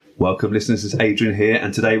Welcome, listeners. It's Adrian here,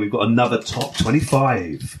 and today we've got another Top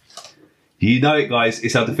 25. You know it, guys.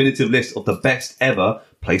 It's our definitive list of the best ever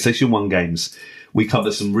PlayStation 1 games. We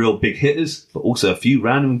cover some real big hitters, but also a few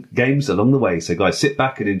random games along the way. So, guys, sit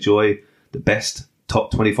back and enjoy the best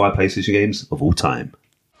Top 25 PlayStation games of all time.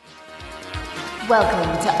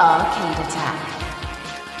 Welcome to Arcade Attack.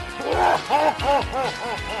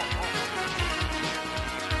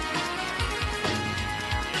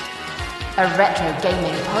 A retro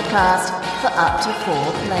gaming podcast for up to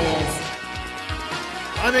 4 players.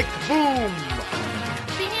 Sonic Boom!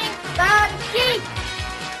 Singing Bad Geek!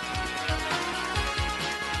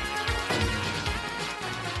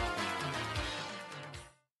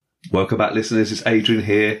 Welcome back, listeners. It's Adrian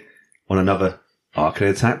here on another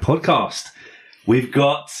Arcade Attack podcast. We've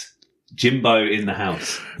got Jimbo in the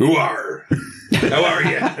house. Who are? How are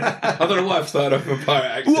you? I don't know why I've started off with a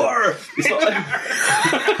pirate accent. It's not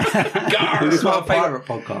It's not a pirate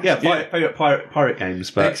podcast. Yeah, favourite pirate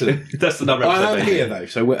games, but Excellent. that's another episode. I'm here though,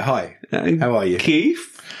 so hi. How are you? Keith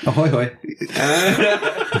Ahoy, hoy.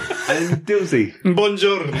 and Dilsey.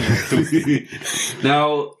 Buongiorno.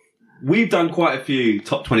 Now, we've done quite a few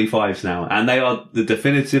top 25s now, and they are the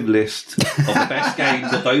definitive list of the best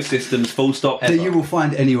games of those systems, full stop, ever. That you will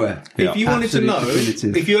find anywhere. If you wanted to Absolute know,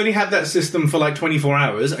 definitive. if you only had that system for like 24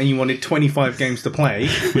 hours and you wanted 25 games to play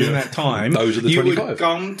within that time, Those are the you 25. would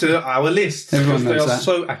come to our list Everyone because they knows are that.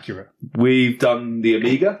 so accurate. We've done the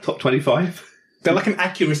Amiga top 25. They're like an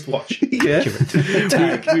accurate watch. Yeah.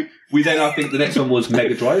 we then, I think the next one was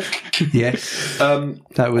Mega Drive. Yes.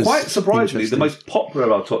 That was quite surprisingly, the interesting. most popular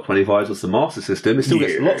of our top 25s was the Master System. It still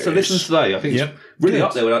gets lots of listens today. I think Yep. it's really Good.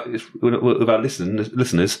 up there with our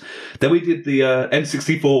listeners. Then we did the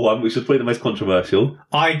N64 one, which was probably the most controversial.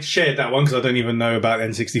 I shared that one because I don't even know about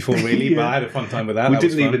N64 really, but I had a fun time with that. We That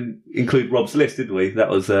was didn't fun. even include Rob's list, did we? That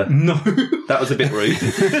was No. that was a bit rude.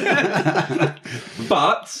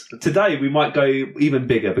 But today we might go even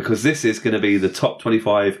bigger because this is going to be the top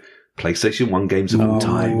 25 PlayStation 1 games of all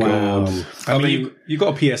time. Wow. I mean, you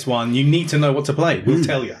got a PS1, you need to know what to play. We'll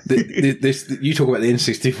tell you. This you talk about the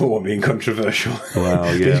N64 being controversial. Wow,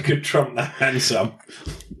 yeah. You could trump that and some.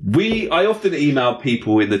 I often email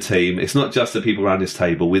people in the team. It's not just the people around this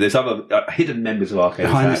table. There's other hidden members of Arcade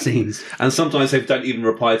Behind the Attack. scenes. And sometimes they don't even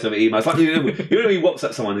reply to their emails. Like, you know when you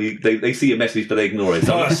WhatsApp someone, they see a message but they ignore it.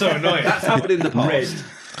 So Oh, that's so annoying. that's happened in the past.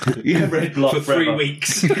 Yeah, red block For 3 forever.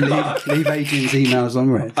 weeks. Leave Adrian's emails on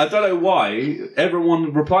red. I don't know why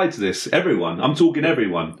everyone replied to this. Everyone. I'm talking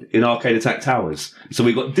everyone in Arcade Attack Towers. So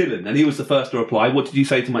we got Dylan, and he was the first to reply. What did you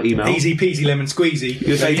say to my email? Easy peasy lemon squeezy.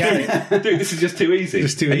 You say, dude, this is just too easy.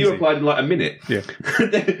 It's too and you easy. replied in like a minute. Yeah.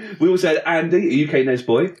 We also had Andy, a UK Nez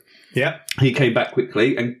boy. Yeah. He came back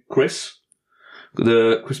quickly, and Chris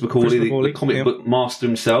McCauley, the comic book master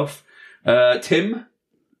himself. Tim?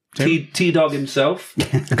 T-Dog himself,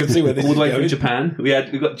 I can see where this all is the way going. from Japan.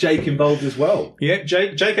 We've got Jake involved as well. Yeah,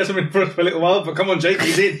 Jake hasn't been for us for a little while, but come on, Jake,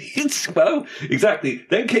 he's in. Well, exactly.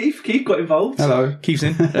 Then Keith got involved. Hello. Keeps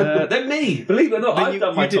in. Then me, believe it or not, Then I've you-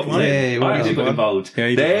 done my you did top one. 10. Yeah, well I actually done. got involved. Yeah,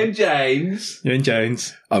 you did Then James. You're in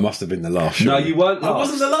Jones. I must have been the last. No, surely. you weren't last. I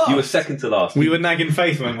wasn't the last. You were second to last. We were nagging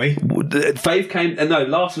Faith, weren't we? Faith came, no,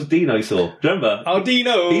 last was Dinosaur. Do you remember? Oh,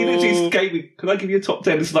 Dino! He literally gave me, can I give you a top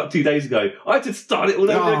 10? This is like 2 days ago. I had to start it all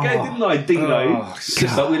over again, didn't I? Dino. Oh,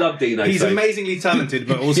 But we love Dino. He's so. amazingly talented,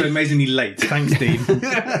 but also amazingly late. Thanks, Dean.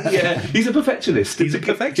 Yeah, he's a perfectionist. He's a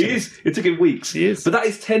perfectionist. He is. It took him weeks. He is. But that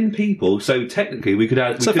is 10 people, so technically we could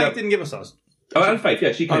add... So Faith didn't give us ours. Oh, and Faith,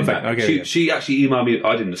 yeah, she came Oh, back. Faith, okay, yeah. She actually emailed me.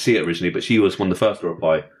 I didn't see it originally, but she was one of the first to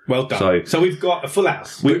reply. Well done. So we've got a full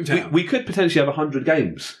house. We could potentially have 100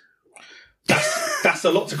 games. That's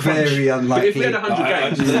a lot to crunch. Very But unlikely. if we had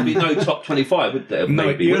 100 games, there'd be no top 25, would there? No,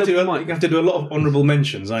 Maybe. you Well, have, there to, might- you have to do a lot of honourable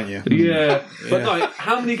mentions, aren't you? Yeah. But no,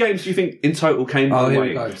 how many games do you think in total came Oh, my here way?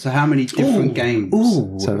 we go. So how many different games?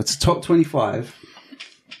 So it's top 25.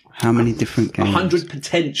 How many different games? 100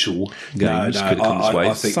 potential No, games could have come this way.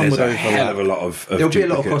 I think Some there's would a hell of a lot of There'll be a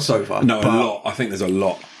lot of duplicates. crossover, No, a but- lot. I think there's a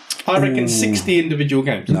lot. I reckon 60 individual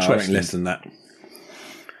games. No, I think less than that.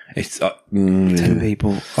 It's 10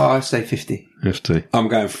 people. Oh, I say 50. 50. I'm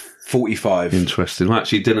going 45. Interesting. Well,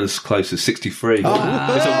 actually, Dylan's close as 63. It's a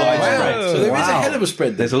wide spread. So there is a Wow. hell of a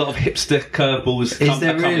spread. There's a lot of hipster curveballs. Is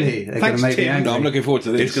there really? They're going Thanks, to make me Tim. angry. No, I'm looking forward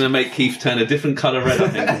to this. It's going to make Keith turn a different colour red, I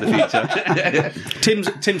think, in the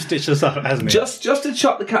future. Tim's stitched us up, hasn't he? just to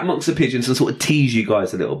chuck the cat amongst the pigeons and sort of tease you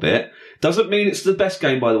guys a little bit. Doesn't mean it's the best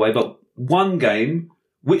game, by the way, but one game.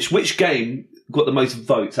 Which game got the most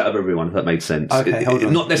votes out of everyone, if that made sense? Okay, hold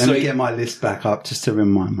on. Not necessarily. Let me get my list back up just to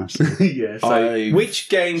remind myself. Yeah, so, Which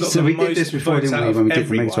game got So the we most did this before, votes didn't out we, of when we did the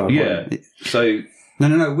everyone? Mega Drive? yeah. So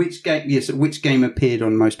No. Which game? Yes, which game appeared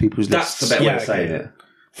on most people's That's lists? the better way Yeah, of saying okay. it.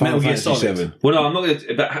 Metal Gear Fantasy Solid. 7. Well, no, I'm not going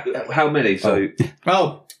to. But how many? So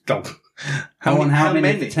Oh, God. How many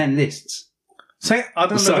of the 10 lists? Say, I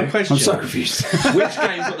don't know Sorry, the question. I'm so confused. which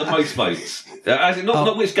game got the most votes? As in,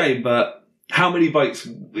 not which game, but how many votes?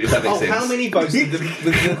 If that makes sense. How many votes did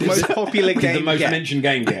the most popular game The most get? mentioned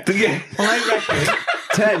game get. Yeah. I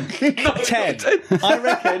reckon 10.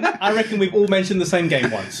 I reckon we've all mentioned the same game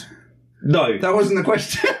once. No. That wasn't the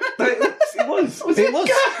question. It was. It was.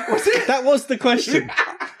 That was the question.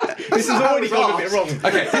 This has already gone a bit wrong.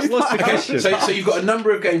 Okay, That was the question. so you've got a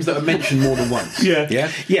number of games that are mentioned more than once. Yeah.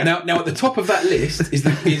 Yeah. Now at the top of that list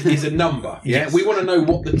is a number. Yeah. Yes. We want to know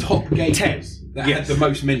what the top game 10. is that Yes. had the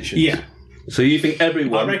most mentions. Yeah. So you think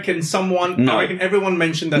everyone? I reckon No. I reckon everyone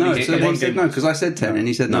mentioned that. No, least so one he said game. no, because I said 10 and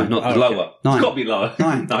he said no. No, not Oh, okay. lower. 9. It's got to be lower.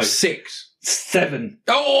 9. No. 6. 7.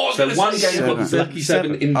 Oh, So one game's got Seven. Lucky seven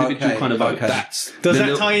seven. individual Okay, kind of votes. okay. That's Does Then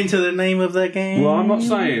that tie into the name of the game? Well, I'm not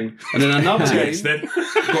saying. And then another game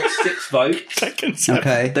got 6 votes.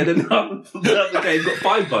 Okay. Then another game got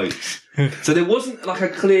 5 votes. So there wasn't like a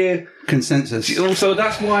clear. Consensus. So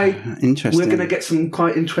that's why Interesting. we're going to get some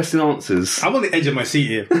quite interesting answers. I'm on the edge of my seat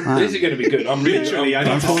here. this is going to be good. I'm Literally, I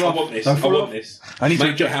need to I want this. I want this. I need to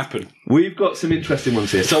Make it happen. We've got some interesting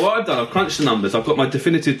ones here. So what I've done, I've crunched the numbers. I've got my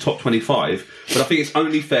definitive top 25, but I think it's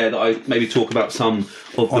only fair that I maybe talk about some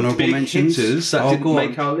of the Honourable big mentions? hitters that Oh, didn't go on.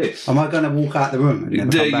 make our list. Am I going to walk out the room and never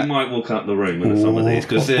There, come you back? might walk out the room with some of these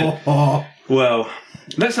because well,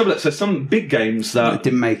 let's have a look. So some big games I that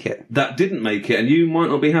didn't make it. didn't make it, and you might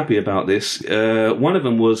not be happy about this. One of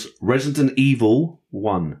them was Resident Evil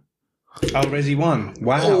 1. Oh, Resi 1.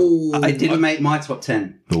 Wow. I didn't make my top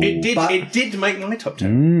 10. It did make my top 10.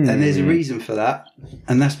 And there's a reason for that.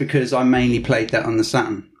 And that's because I mainly played that on the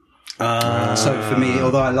Saturn. So for me,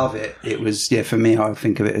 although I love it, it was, for me, I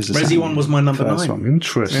think of it as a Resi Saturn 1 was my number first 9. one.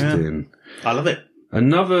 Interesting. I love it.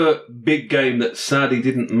 Another big game that sadly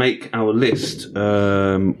didn't make our list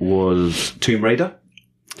was Tomb Raider.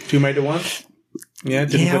 Tomb Raider 1? Yeah,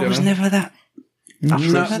 didn't Yeah, put I it was on. never that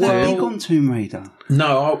well- big on Tomb Raider.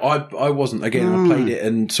 No, I wasn't. Again, I played it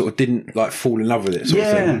and sort of didn't like fall in love with it. Sort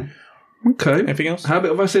of thing. Okay. Anything else? How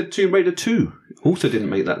about if I said Tomb Raider 2? Also didn't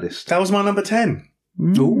make that list. That was my number 10.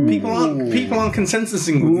 People aren't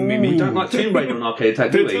consensusing with me. We don't like Tomb Raider on Arcade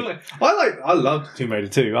Attack, do we? I love Tomb Raider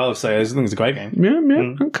 2. I'll say I think it's a great game.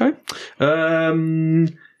 Yeah, okay.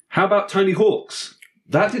 How about Tony Hawk's?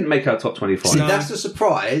 That didn't make our top 25. See, that's a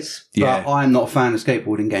surprise, but Yeah. I'm not a fan of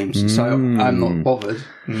skateboarding games, so I'm not bothered.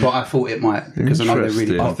 But I thought it might because I know they're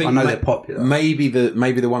really. Interesting. I know they're popular. Maybe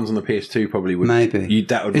the ones on the PS2 probably would. Maybe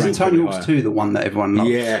That would. Isn't rank Tony probably Hawk's higher. 2 the one that everyone loves?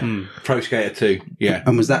 Yeah, Pro Skater 2. Yeah,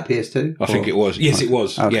 And was that PS2? I think it was. Yes, it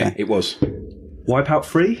was. Okay. Yeah, it was. Wipeout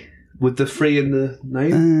 3? With the 3 in the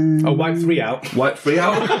name? I'll wipe 3 out. Wipe 3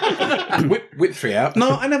 out? Whip 3 out. No,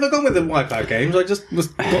 I never gone with the Wipeout games. I just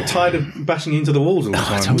got tired of bashing into the walls all the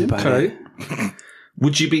time. Tell me about it. Okay.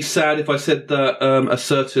 Would you be sad if I said that a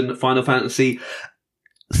certain Final Fantasy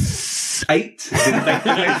 8 didn't make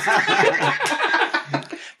the list?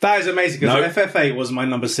 That is amazing because No. FF8 was my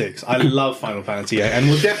number 6. I love Final Fantasy 8 and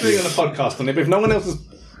we're definitely going to podcast on it, but if no one else has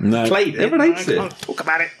No. played it, Everyone hates I it. can't talk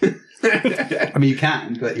about it. I mean, you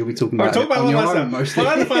can, but you'll be talking I'll about talk it about on it your myself. own mostly.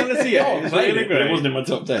 Final Fantasy 8 is really great. It wasn't in my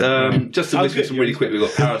top 10. Just to I'll whiz through get some you. really quick, we've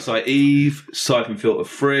got Parasite Eve, Siphon Filter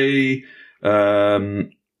 3,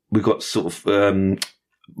 we've got sort of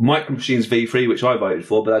Micro Machines V3, which I voted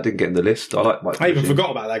for, but that didn't get in the list. I like Micro I even Machines.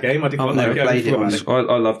 forgot about that game. I didn't I've never played it.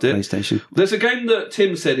 I loved it. PlayStation. There's a game that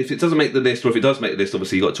Tim said if it doesn't make the list, or if it does make the list,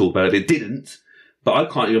 obviously you got to talk about it. It didn't, but I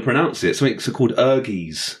can't even pronounce it. Something called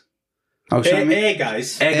Ergies. Oh, show me. Air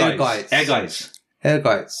guys. Ehrgeiz.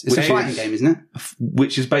 Ehrgeiz. It's a Which fighting is- game, isn't it?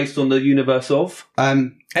 Which is based on the universe of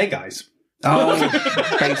Air guys.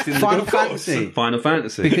 based in Final of course, Fantasy. Final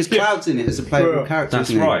Fantasy. Because Cloud's in it as a playable character. That's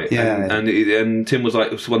isn't he? right. Yeah. And Tim was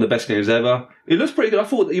like, it's one of the best games ever. It looks pretty good. I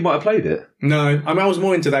thought that you might have played it. No, I mean, I was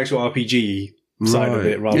more into the actual RPG side of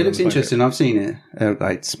it rather It looks than interesting. I've seen it.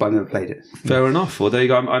 Ehrgeiz, but I've never played it. Fair enough. Well, there you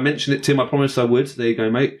go. I mentioned it, Tim. I promised I would. There you go,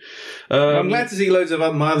 mate. I'm glad to see loads of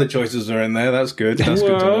my other choices are in there. That's good. That's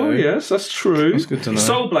good to know. Yes, that's true. That's good to know.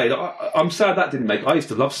 Soul Blade. I'm sad that didn't make. I used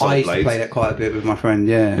to love Soul I used Blade. to play that quite a bit with my friend.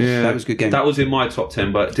 Yeah, that was a good game. That was in my top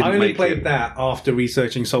 10, but it didn't I only make played it. that after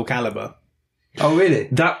researching Soul Calibur. Oh, really?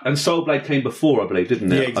 That and Soul Blade came before, I believe,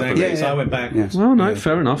 didn't it? Yeah, I exactly. believe. So I went back. Yes. Well, no,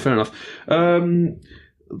 fair enough.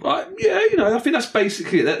 I think that's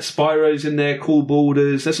basically it. That Spyro's in there, Cool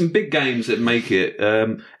Borders. There's some big games that make it.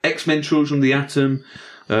 X-Men: Children of the Atom.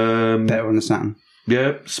 Better on the Saturn.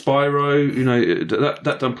 Yeah, Spyro, you know,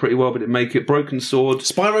 that done pretty well, but didn't make it. Broken Sword.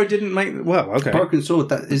 Spyro didn't make. Well, okay. Broken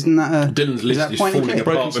Sword. Isn't that a Dylan's list is pointing falling click?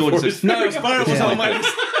 apart. Broken Sword is No, Spyro was on my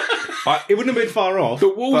list. It wouldn't have been far off. The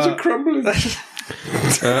walls but- are crumbling.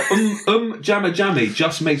 Jamma Jammy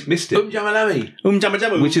just missed it, Jamalami. Jamma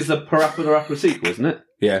Jamma. which is the Parappa sequel, isn't it?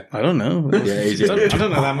 Yeah. I don't know. Yeah, he's in I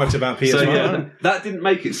don't know that much about PS1. So yeah, that didn't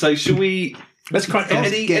make it. So should we? Let's crack on.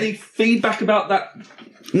 Any feedback about that?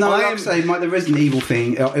 No, I like am- I say, the Resident Evil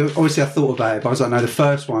thing. Obviously, I thought about it, but I was like, no, the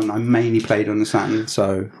first one I mainly played on the Saturn,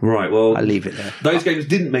 so Right. Well, I leave it there. those games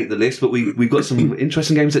didn't make the list, but we've got some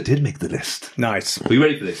interesting games that did make the list. Nice. Are you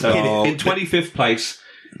ready for this? So Oh. in 25th place,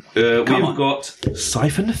 we've on. got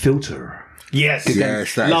Siphon Filter. Yes.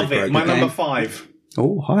 Yes, that is Love a it. great My game. number 5.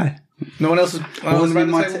 Oh, hi. No one else is. Wasn't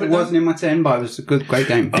in my 10, but it was a great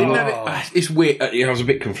game. Didn't have it- it's weird. I was a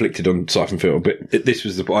bit conflicted on Siphon Filter, but this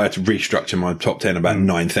was I had to restructure my top 10 about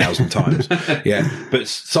 9,000 times. Yeah, but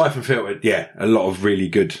Siphon Filter, yeah, a lot of really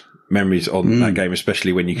good memories on that game,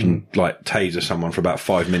 especially when you can like taser someone for about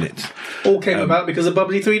 5 minutes. All came about because of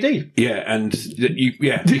Bubbly 3D. Yeah, and you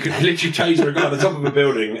could literally taser a guy at the top of a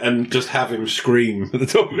building and just have him scream at the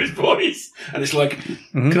top of his voice, and it's like,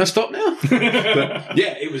 can I stop now? But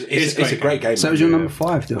yeah, it's a great game. So it was your number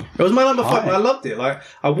 5, Dill? It was my number 5. I loved it. Like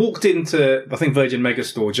I walked into, I think Virgin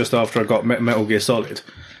Megastore just after I got Metal Gear Solid.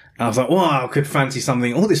 And I was like, wow, I could fancy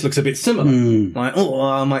something. Oh, this looks a bit similar. Like,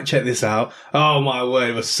 I might check this out. Oh my word,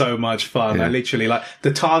 it was so much fun. I literally like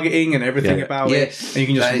the targeting and everything about Yes, it. And you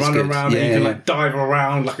can just that is run good. around and you Yeah, can yeah. like dive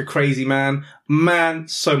around like a crazy man. Man,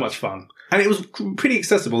 so much fun. And it was pretty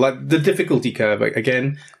accessible. Like the difficulty curve,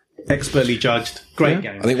 again, expertly judged. Great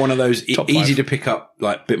game. I think one of those Top easy 5. to pick up,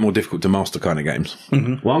 like a bit more difficult to master kind of games.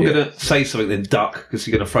 Well, I'm going to say something then, Duck, because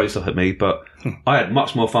you're going to throw stuff at me, but I had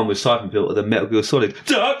much more fun with Siphon Filter than Metal Gear Solid.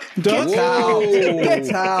 Duck!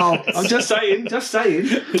 Get out! I'm just saying. Just saying.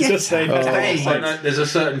 There's a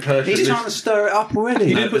certain person. He's trying to stir it up already.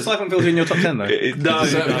 You didn't put Siphon Filter in your top 10 though. No,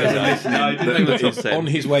 I didn't make the top 10. on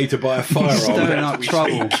his way to buy a firearm Stirring up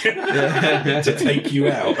trouble. to take you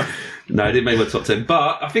out. No, I didn't make my top 10.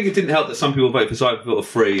 But I think it didn't help that some people vote for Siphon Filter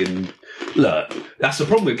 3. And look, that's the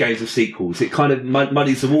problem with games with sequels. It kind of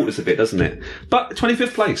muddies the waters a bit, doesn't it? But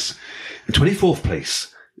 25th place. And 24th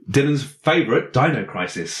place, Dylan's favourite, Dino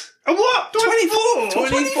Crisis. What? 24?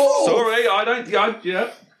 Sorry, I don't...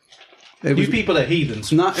 Yeah. You people are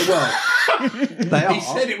heathens. No, well, they are. He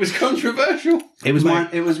said it was controversial. It was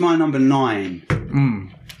my number 9.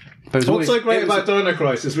 But it was What's so great it was- about Dino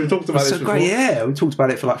Crisis? We've talked about It's this so before. great, yeah. We talked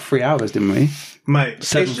about it for like 3 hours, didn't we? Mate,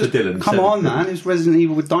 7 it's for just- Dylan. Come 7 on, for man. It's Resident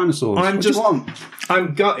Evil with dinosaurs. I'm What just- do you want?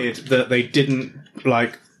 I'm gutted that they didn't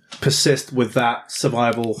like persist with that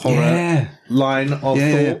survival horror Yeah. line of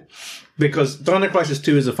Yeah, thought. yeah. Because Dino Crisis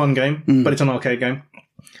 2 is a fun game, but it's an arcade game.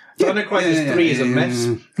 Dino Crisis yeah, 3 is a yeah, mess,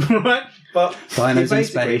 right? But Dinos in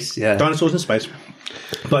basically- space, yeah. Dinosaurs in space.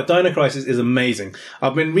 But Dino Crisis is amazing.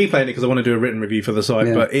 I've been replaying it because I want to do a written review for the site,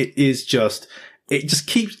 Yeah. but it just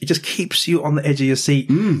keeps you on the edge of your seat.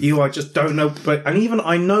 You just don't know, and even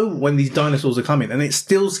I know when these dinosaurs are coming, and it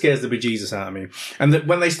still scares the bejesus out of me. And that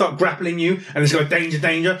when they start grappling you, and it's like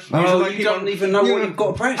danger, Oh, you don't even know what you've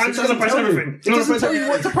got to press. I'm It just going to doesn't press tell you. everything. It doesn't tell you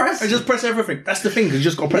what to press. I just press everything. That's the thing. You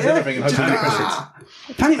just got to press everything and hope you make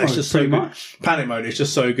it. Panic mode, It's just so pretty good. much. Panic mode is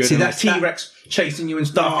just so good. See, and that's the T-Rex chasing you and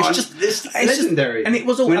stuff. Oh, it's just it's just- legendary. and it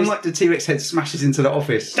was all when I'm like, the T-Rex head smashes into the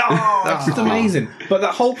office. oh, it's just amazing. But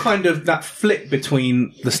that whole kind of that flip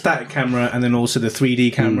between the static camera and then also the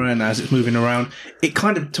 3D camera, and as it's moving around, it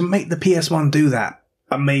kind of to make the PS1 do that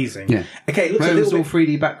amazing. Yeah. Okay, it looks Well, a it was little all bit.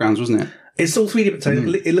 3D backgrounds, wasn't it? It's all 3D, but so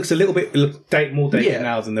it looks a little bit more dated Yeah.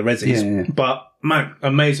 now than the Resis. Yeah, yeah. But man,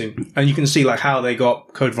 amazing, and you can see like how they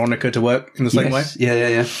got Code Veronica to work in the same way. Yes.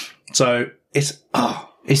 Yeah. So it's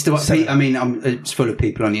It's the I mean, it's full of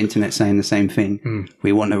people on the internet saying the same thing.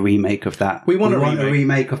 We want a remake of that. We want a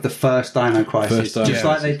remake of the first Dino Crisis, First Dino just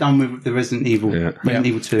like they've done with the Resident Evil, Resident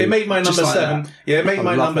Evil 2. It made my Just number like 7. that. Yeah, it made I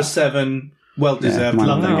my love number that. 7. Well deserved. mine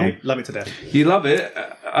Love that now. game. Love it to death. You love it.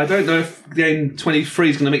 I don't know if game 23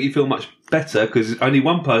 is going to make you feel much better because only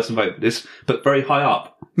one person voted for this, but very high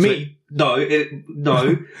up. Me? No,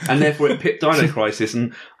 and therefore it picked Dino Crisis,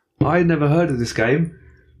 and I never heard of this game.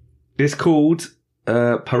 It's called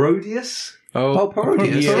Parodius. Oh,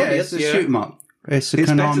 Parodius. Yeah, Yeah, it's a yeah. shoot 'em up. It's a It's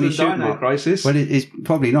better Konami than shoot 'em Dino up. Crisis. Well, it's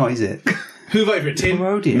probably not, is it? Who voted for it? Tim?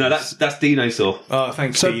 Parodius. No, that's Dinosaur. Oh,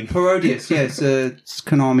 thanks, So Dean. Parodius, yeah, it's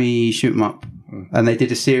Konami shoot 'em up, and they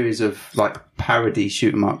did a series of like parody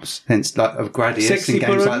shoot 'em ups, hence like of Gradius Sexy and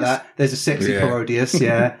games Parodius? like that. There's a sexy Yeah. Parodius,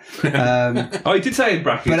 yeah, Oh, he did say in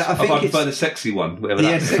brackets. But I think I prefer it's- the sexy one, whatever that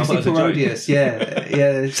yeah, is. I sexy thought it was a joke. Parodius,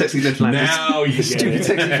 yeah. Sexy Ned Flanders. Now you get Stupid it.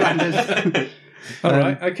 sexy Flanders. All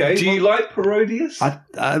right, okay. Do you like Parodius?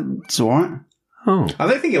 It's all right. Oh. I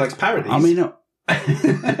don't think he likes parodies. I mean,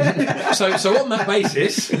 So on that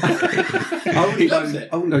basis,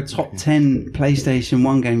 I wouldn't go top 10 PlayStation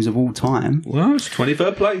 1 games of all time. Well, it's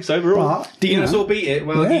 23rd place overall. But, Dinosaur beat it.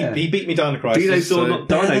 Well, Yeah. he beat me Dino Crisis. Dinosaur, so- not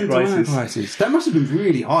Dino Crisis. That must have been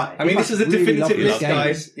really high. I mean, this is the definitive list,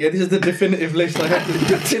 guys. Yeah, this is the definitive list. I have to.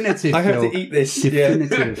 Definitive. I have Phil. to eat this. Yeah.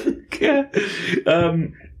 Definitive. Yeah.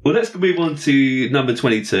 Well, let's move on to number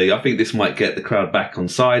 22. I think this might get the crowd back on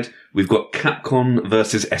side. We've got Capcom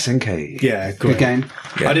versus SNK. Yeah, Good game.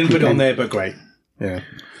 I didn't put it on there, but great. Yeah.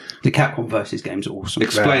 The Capcom versus game's awesome.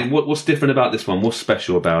 Explain what's different about this one. What's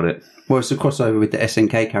special about it? Well, it's a crossover with the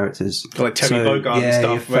SNK characters. Got like Terry Bogard and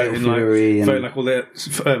stuff. Fatal and Fury and like all the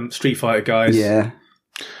Street Fighter guys. yeah.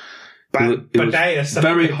 It was Badea,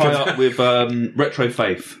 very high up with Retro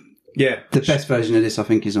Faith. Yeah. The best version of this, I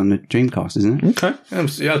think, is on the Dreamcast, isn't it? Okay.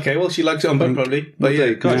 Yeah, okay, well, she likes it on both, probably. But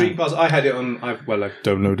yeah, Dreamcast, I had it on. I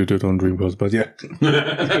downloaded it on Dreamcast, but yeah.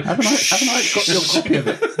 Haven't I got your copy of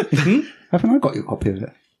it? Haven't I got your copy of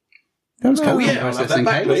it? That was Capcom I'll versus have that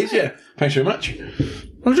back, SNK. please. Yeah, thanks very much.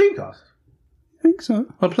 On Dreamcast? I think so.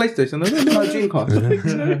 On PlayStation? No,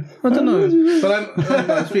 Dreamcast. I don't know. But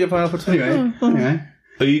I'm Street Fighter for anyway. Anyway.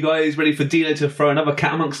 Are you guys ready for Dino to throw another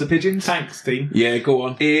cat amongst the pigeons? Thanks, team. Yeah, go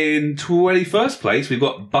on. In 21st place, we've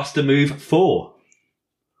got Buster Move 4.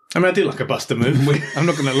 I mean, I do like a Buster move. I'm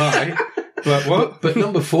not going to lie. But what? But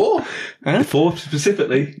number 4, 4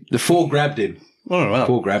 specifically. the 4 grabbed him. Oh, wow.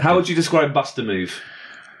 4 grabbed How him. would you describe Buster Move?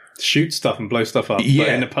 Shoot stuff and blow stuff up. Yeah.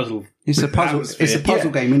 But in a puzzle. It's a puzzle. atmosphere. It's a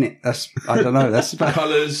puzzle game, isn't it? That's I don't know. That's about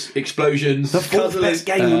Colours, explosions, the fourth best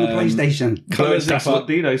game on the PlayStation. Colours That's stuff what up.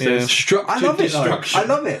 Dino says. structured I love it. Though. destruction. I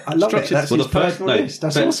love it. I love it. That's Well, his the first, personal no, list.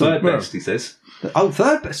 That's third awesome. best, he says. Oh,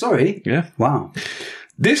 third best. Sorry. Yeah. Wow.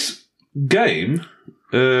 This game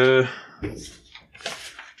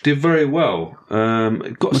did very well.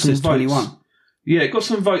 It got What's some this? votes. 21. Yeah, it got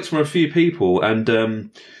some votes from a few people, and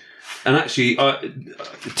actually,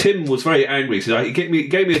 Tim was very angry. He said, he gave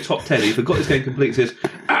me a top 10. He forgot this game completely. He says,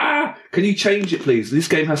 can you change it, please? This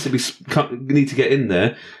game has to be need to get in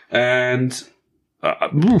there. And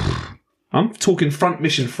I'm talking Front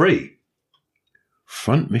Mission 3.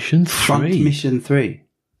 Front Mission 3. Front Mission 3.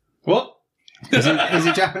 What? Is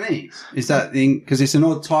it Japanese? Is that because it's an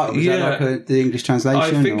odd title? Is Yeah. that like the English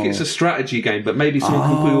translation? I think or? it's a strategy game, but maybe someone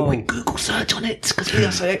can do a Oh. quick Google search on it because we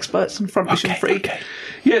are so experts in Front Mission 3. Okay.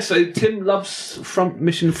 Yeah, so Tim loves Front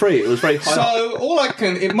Mission 3. It was very high up. So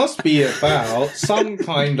it must be about some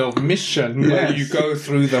kind of mission where you go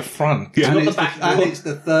through the front. Yeah, and, not the it's back and door. it's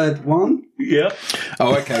the third one. Yeah.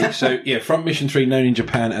 Oh, okay. So, yeah, Front Mission 3, known in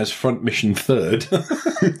Japan as Front Mission 3rd.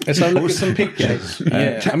 Let's have a look at some pictures.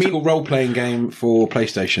 Yeah, Tactical role-playing game for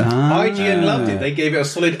PlayStation. IGN loved it. They gave it a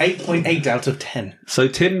solid 8.8 out of 10. So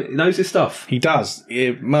Tim knows his stuff. He does.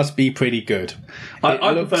 It must be pretty good.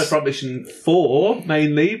 I looks- prefer Front Mission 4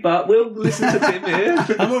 mainly, but we'll listen to Tim here.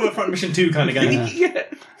 I'm more of a Front Mission 2 kind of guy. Yeah.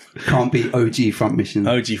 Can't be OG Front Mission.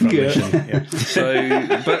 OG Front Yeah. Mission. Yeah.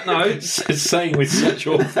 So, but no. Saying with such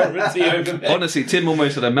authority over there. Honestly, Tim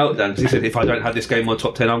almost had a meltdown. He said, if I don't have this game on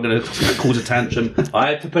top 10, I'm going to cause a tantrum. I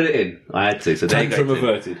had to put it in. I had to. So there you go, Tantrum Tim.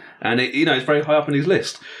 averted. And it's very high up on his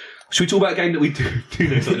list. Should we talk about a game that we do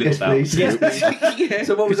know something Yes, about? please. Yeah.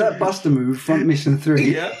 So what was that? Buster Move, Front Mission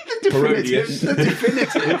 3. Yeah. Parodius. The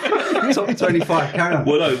definitive. Top 25. Carry on.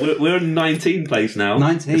 Well, no, we're in 19th place now.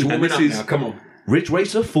 19. And Warming this up is now, come on. Ridge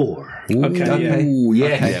Racer 4. Okay. Ooh,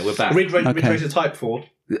 yes. Yeah, we're back. Ridge Okay. Racer Type 4.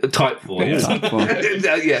 Type 4, yeah. Type 4. Yeah,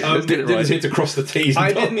 let's get it Didn't right. hit to cross the T's. I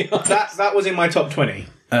and dot didn't. the I's. That was in my top 20.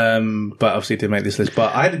 But obviously it didn't make this list.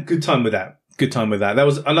 But I had a good time with that. That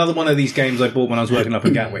was another one of these games I bought when I was working up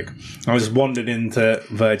in Gatwick. I just wandered into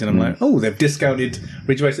Virgin. I'm like, oh, they've discounted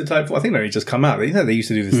Ridge Racer Type 4. I think they only just come out. They used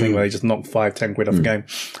to do this thing where they just knock 5-10 quid off a game.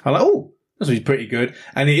 I'm like, oh, this is pretty good.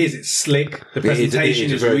 And it is. It's slick. The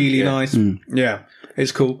presentation is very- really yeah. nice. Yeah,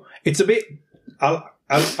 it's cool. It's a bit. I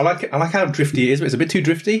like how drifty it is, but it's a bit too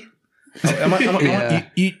drifty. Yeah.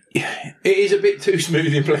 It is a bit too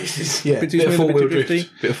smooth in places. Yeah, Bit too bit of smooth, a bit four-wheel too drift. drifty.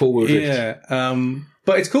 Bit of four-wheel drift. Yeah,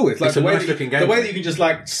 but it's cool. It's like It's a the way nice looking game, the way though. that you can just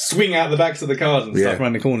like swing out the backs of the cars and stuff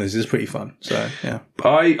around the corners is pretty fun. So yeah,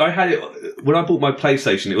 I had it when I bought my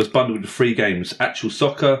PlayStation. It was bundled with 3 games: Actual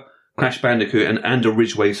Soccer, Crash Bandicoot, and a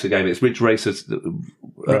Ridge Racer game. It's Ridge Racer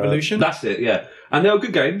Revolution? That's it, yeah. And they were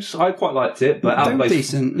good games. I quite liked it, but out They're of those,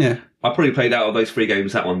 decent, yeah. I probably played out of those 3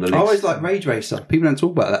 games that one the least. I always like Rage Racer. People don't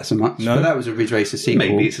talk about that so much. No. But that was a Ridge Racer sequel.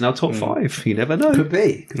 Maybe it's in our top 5. You never know. Could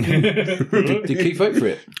be. Did you keep vote for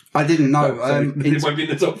it? I didn't know. It won't be in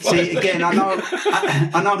the top 5. See, again, I know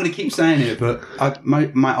I'm going to keep saying it, but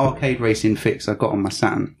my arcade racing fix I got on my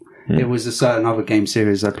Saturn There was a certain other game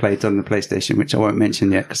series I played on the PlayStation, which I won't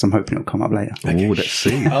mention yet because I'm hoping it'll come up later. Oh, let's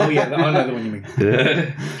see. Oh yeah, I know the one you mean.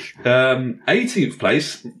 18th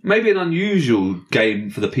place, maybe an unusual game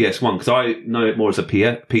for the PS1 because I know it more as a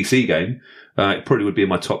PC game. It probably would be in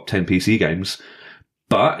my top 10 PC games,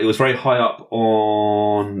 but it was very high up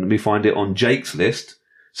on. Let me find it on Jake's list.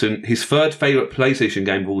 So his third favourite PlayStation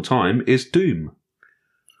game of all time is Doom.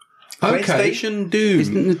 PlayStation Doom. Is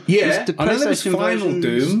the I know there was PlayStation Final version-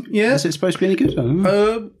 Doom. Yeah. Is it supposed to be any good? I don't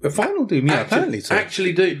know. A Final Doom, yeah, apparently so.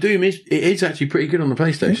 Actually, Doom is actually pretty good on the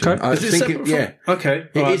PlayStation. Okay. I Is it think separate from- Okay.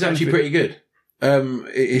 it Right, is actually pretty good.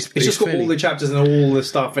 It's just got fairly- all the chapters and all the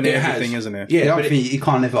stuff and It has. everything, isn't it? Yeah, Yeah, I but think you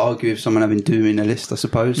can't ever argue with someone having Doom in a list, I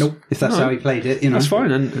suppose. Nope. If that's how he played it, you know. That's fine.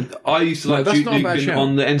 And I used to like that's Duke not a bad Nukem shout.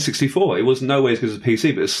 on the N64. It was no way as good as a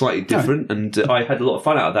PC, but it's slightly different, and I had a lot of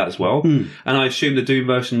fun out of that as well. And I assume the Doom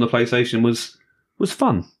version on the PlayStation was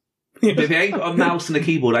fun. But if it ain't got a mouse and a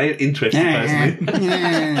keyboard, I ain't interested personally.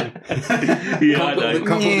 Yeah, I know. Can't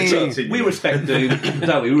put the cheats in. We respect Doom.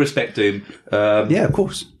 Don't we? We respect Doom. Yeah, of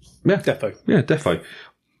course. Defo. Yeah, defo.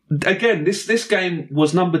 Again, this game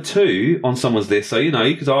was number 2 on someone's list, so you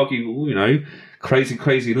could argue,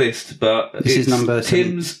 crazy list, but This is it's number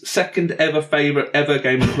Tim's second ever favourite ever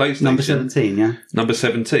game on PlayStation. Number 17, yeah. Number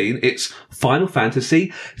 17. It's Final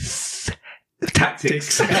Fantasy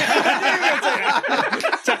Tactics.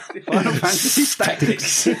 Final Fantasy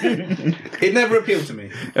Tactics. It never appealed to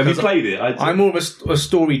me. Have you played it? I'm more of a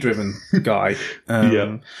story-driven guy.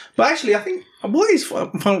 Yeah. But actually, I think what is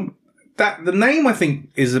that the name I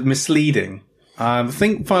think is misleading. I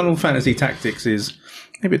think Final Fantasy Tactics is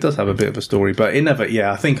maybe it does have a bit of a story, but it never.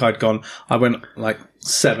 Yeah, I think I went like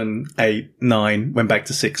 7, 8, 9, went back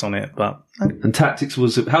to 6 on it, but. And Tactics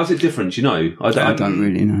was. How's it different? You know, I don't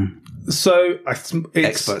really know. So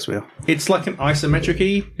Experts will. It's like an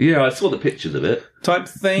isometric-y Yeah, I saw the pictures of it. type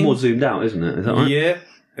thing. More zoomed out, isn't it? Is that right?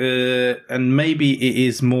 Yeah, and maybe it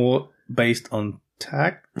is more based on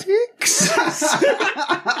tactics.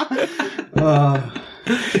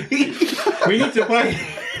 We need to play.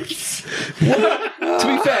 To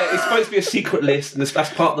be fair, it's supposed to be a secret list, and that's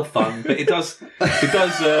part of the fun. But it does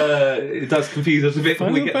confuse us a bit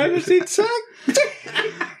when we Final get. Fantasy Tactics.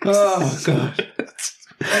 Oh, God.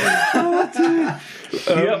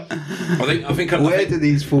 Yep. I think Where do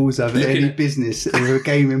these fools have any business in a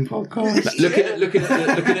gaming podcast? looking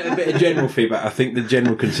at a bit of general feedback, I think the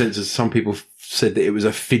general consensus, some people said that it was a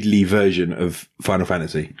fiddly version of Final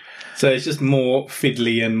Fantasy. So it's just more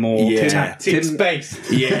fiddly and more Yeah. tactics based.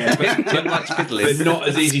 Yeah, Tim likes fiddling. but not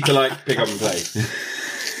as easy to pick up and play.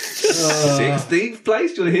 16th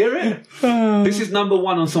place. Do you want to hear it? This is number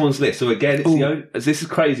 1 on someone's list. So again, it's this is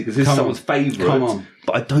crazy because this is someone's favourite. Come on.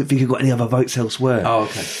 But I don't think you've got any other votes elsewhere. Oh,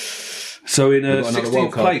 okay. So in got another wild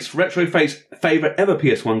 16th card. place, Retroface's favourite ever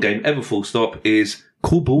PS1 game ever, full stop, is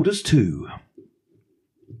Cool Borders 2.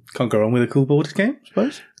 Can't go wrong with a Cool Borders game, I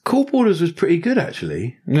suppose. Cool Borders was pretty good,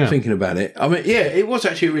 actually. Yeah. Thinking about it, I mean, yeah, it was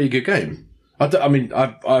actually a really good game. I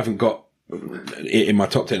haven't got it in my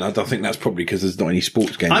top 10. I don't think that's probably because there's not any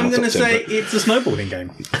sports games. I'm going to say it's a snowboarding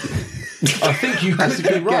game. I think you could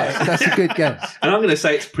be right. That's a good guess. And I'm going to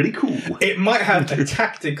say it's pretty cool. It might have a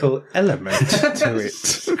tactical element to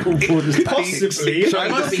it. Cool Borders Possibly. So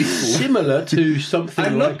it must be similar to something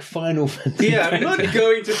I'm not- like Final Fantasy. Yeah, I'm not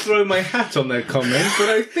going to throw my hat on that comment, but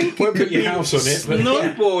I think Won't it could put your be house on it, but-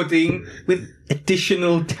 snowboarding with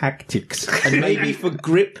additional tactics, and maybe for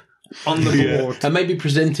grip on the board. And maybe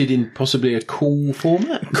presented in possibly a cool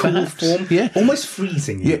format. Cool perhaps? form, Yeah. almost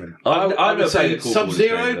freezing even. I would say Cool Borders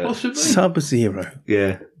Sub-Zero, game, but- possibly. Sub-Zero.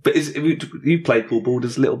 Yeah. But you played Cool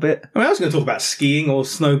Borders a little bit? I mean, I was going to talk about skiing or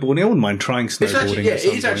snowboarding. I wouldn't mind trying snowboarding. It's actually, at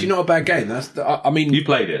some it is actually point. not a bad game. I mean, You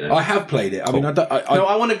played it then? I have played it. I mean, No,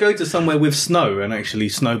 I want to go to somewhere with snow and actually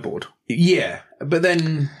snowboard. yeah, but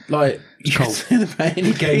then it's cold.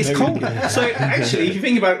 Any game It's cold. So actually, if you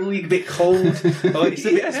think about it, you get a bit cold. It's a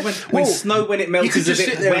bit, when snow, when it melts, You could is a just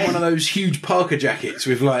bit sit there wet. in one of those huge Parker jackets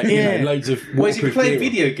with loads of. Whereas if you waterproof play a gear on.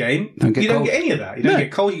 video game, Don't get you don't cold. get any of that. You don't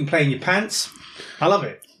get cold. You can play in your pants. I love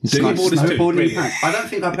it. Snowboarders too. Snowboarding. Really. I don't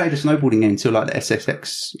think I played a snowboarding game until like the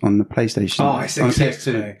SSX on the PlayStation. Oh, On SSX,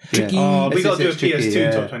 PS2. no. Yeah. Oh, we got to do a SSX tricky, PS2 yeah.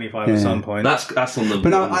 top 25 Yeah. at some point. That's on the. But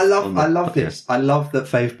no, I on love this. I love that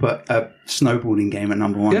they've put a snowboarding game at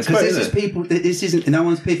number 1 Yeah, it's because great, this is isn't it? people. This isn't no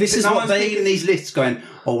one's picking. This is no what one's they- picking these lists going.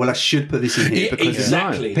 oh, well, I should put this in here because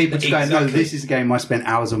Exactly. people just go, no, Exactly. this is a game I spent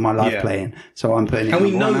hours of my life playing, so I'm putting it And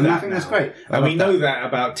we number know one. that And I think that's now. great. And we know that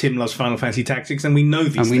about Tim loves Final Fantasy Tactics, and we know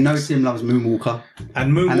these And we things. know Tim loves Moonwalker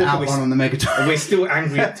And Moonwalker, and Outrun on the Mega Drive. we're still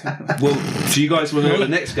angry at Well, do you guys want to know what the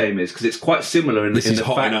next game is? Because it's quite similar in This the is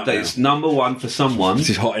hotting fact up that now. it's number one for someone, This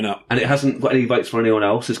is hotting up. and it hasn't got any votes for anyone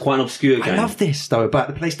else. It's quite an obscure game. I love this though about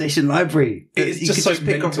the PlayStation library. It's you just could so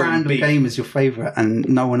pick a mental and random big. game as your favourite, and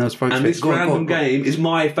no one else votes And for it. this Go on, random go on. game is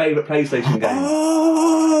my favourite PlayStation game.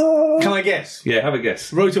 Oh, Can I guess? Yeah, have a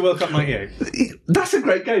guess. Road to World Cup 98. That's a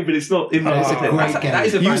great game, but it's not in my It's a top 10. great That's- game. That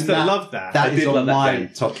is a You used to fan- love that. that I is did love on that my game.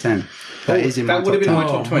 top 10. That is in my That would have top been in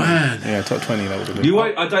 10. my top 20. man. Yeah, top 20 that would have been. You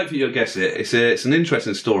won't, I don't think you'll guess it. It's an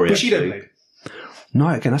interesting story. Bushido actually. played. No,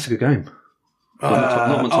 again, that's a good game. Not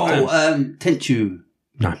on my top 10. Tenchu.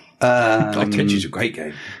 No. Tenchu's a great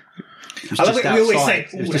game. It was I love just it, we always outside.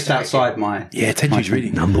 say, It was "Ooh, just that's a outside my. Yeah, Tenchu's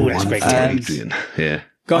really Number Oh, one that's for great. Adrian. Yeah.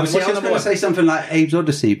 Go on, See, what's I your was number going to one? say something like Abe's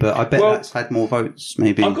Odyssey, but I bet Well, that's had more votes,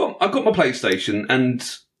 maybe. I've got my PlayStation, and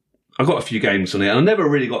I got a few games on it, and I never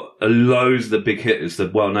really got loads of the big hitters, the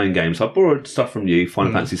well-known games. I borrowed stuff from you,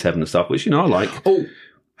 Final Fantasy VII and stuff, which I like. Oh,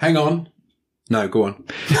 hang on. No, go on.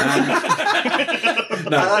 I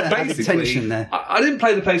like that basically, tension there. I didn't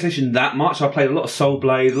play the PlayStation that much. I played a lot of Soul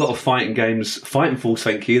Blade, a lot of fighting games. Fighting Force,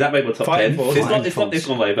 thank you. That made my top Fighting 10. Force. It's not Fighting this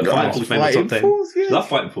one way, but Fighting Force made my Fighting top 10. Force, yes. Love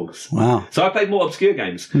Fighting Force. Wow. So I played more obscure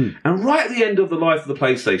games. And right at the end of the life of the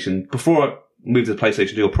PlayStation, before I moved to the PlayStation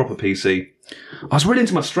to do a proper PC, I was really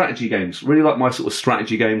into my strategy games. Really like my sort of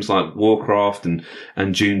strategy games like Warcraft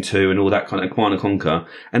and Dune 2 and all that kind of Command & Conquer.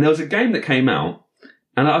 And there was a game that came out,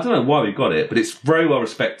 and I don't know why we got it, but it's very well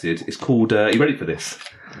respected. It's called, are you ready for this?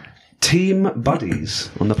 Team Buddies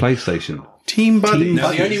on the PlayStation. Team Buddies.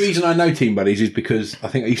 Now, the only reason I know Team Buddies is because I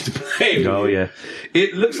think I used to play it. Oh, yeah.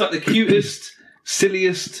 It looks like the cutest,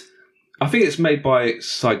 silliest. I think it's made by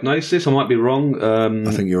Psygnosis. I might be wrong.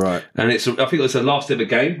 I think you're right. And I think it was the last ever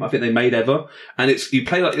game I think they made ever. And you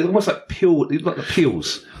play it's almost like the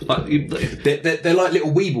peels. They're like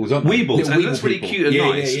little weebles, aren't they? Weebles. Little And it looks really people. cute and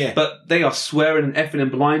nice. Yeah. But they are swearing and effing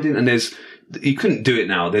and blinding. And you couldn't do it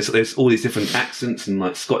now. There's all these different accents and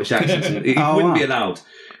like Scottish accents. And it wouldn't be allowed.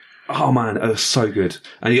 Oh man, it was so good.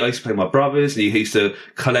 And I used to play with my brothers, and you used to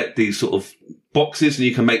collect these sort of boxes, and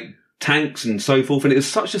you can make tanks and so forth. And it was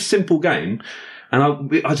such a simple game, and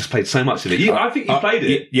I just played so much of it. I think you played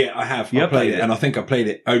it. Yeah, I have. You I have played played it. it, and I think I played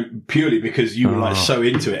it purely because you were like so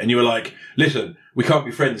into it, and you were like, "Listen, we can't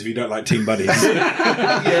be friends if you don't like Team Buddies."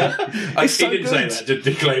 Yeah, He so didn't say good. that, just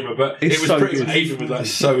disclaimer, but It's it was so pretty. good. Adrian was like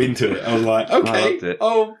so into it. I was like, loved "Okay, it.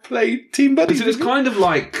 I'll play Team Buddies." Because it was kind of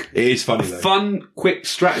like It is funny a though. fun, quick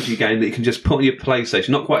strategy game that you can just put on your PlayStation.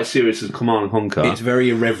 Not quite as serious as Command & Conquer. It's very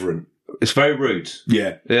irreverent. It's very rude.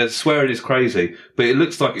 Yeah. Yeah, swearing is crazy, but it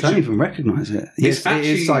looks like I it don't should. even recognise it. Yes, it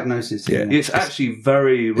is Psygnosis. Yeah. It's actually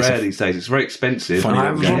very rare these days. It's very expensive. Funny and I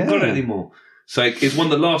haven't little game. got it anymore. So it's one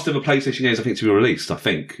of the last ever PlayStation games I think to be released. I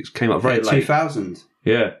think it came out very late. 2000.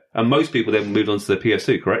 Yeah, and most people then moved on to the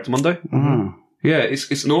PS2. Correct, Mondo? Oh. Yeah,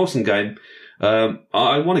 it's an awesome game.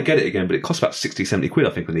 I want to get it again, but it costs about 60, 70 quid,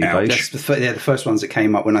 I think, on eBay. That's the first ones that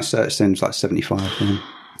came up when I searched them was like 75. Yeah.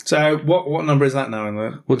 So what number is that now in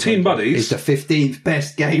the? Well, Team Buddies It's the 15th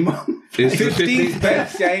best game on. is the 15th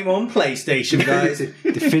best game on PlayStation, guys.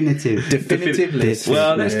 Definitive. Definitive list.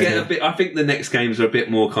 Well, let's get a bit. I think the next games are a bit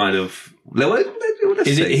more kind of. Let's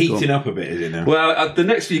Is it see. heating up a bit? Is it now? Well, the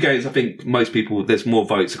next few games, I think most people, there's more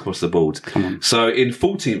votes across the board. Come on. So in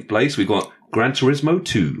 14th place, we've got Gran Turismo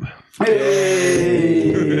 2.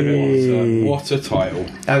 What a title!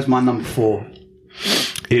 That was my number 4.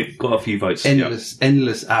 It got a few votes.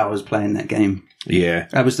 Endless hours playing that game. Yeah.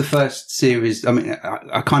 That was the first series. I mean,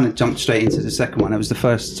 I kind of jumped straight into the second one. That was the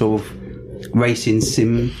first sort of racing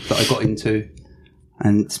sim that I got into.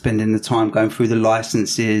 And spending the time going through the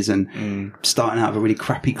licenses and starting out with a really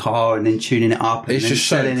crappy car and then tuning it up and It's then just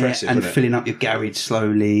so selling it impressive, and isn't it? filling up your garage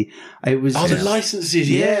slowly. It was Oh, the licenses,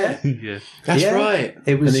 yeah. That's Yeah. right.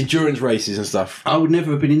 It was- and endurance races and stuff. I would never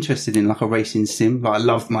have been interested in like a racing sim. Like I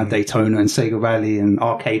loved my Daytona and Sega Rally and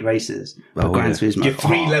arcade races. But Gran yeah. Turismo, Your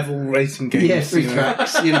 3-level racing games. yeah, 3 you know.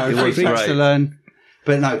 tracks, three was tracks to great. learn.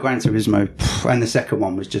 But no, Gran Turismo, and the second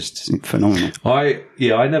one was just phenomenal. I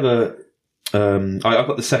never. I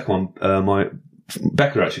got the second one. My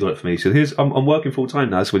Becca actually got it for me. So I'm working full time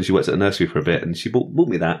now. So when she works at a nursery for a bit, and she bought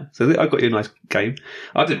me that. So I got you a nice game.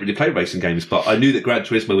 I didn't really play racing games, but I knew that Gran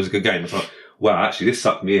Turismo was a good game. I thought, wow, actually, this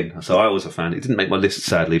sucked me in. So I was a fan. It didn't make my list,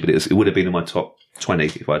 sadly, but it would have been in my top 20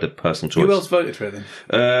 if I had a personal choice. Who else voted for it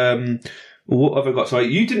then? What have I got? Sorry,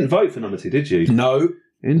 you didn't vote for number 2, did you? No.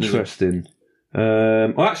 Interesting.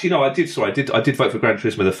 Well, actually, no, I did. Sorry, I did vote for Gran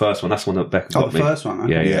Turismo, the first one. That's the one that Becca got the me. first one.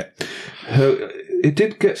 Okay. Yeah. It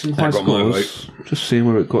did get some high got my scores. Just seeing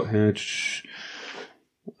where it got here.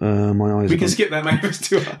 My eyes. We can skip that, mate. It's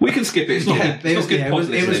too hard. We can skip it. It's not, Yeah, it's not good it was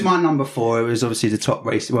listening. my number 4. It was obviously the top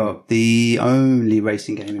race. Well, the only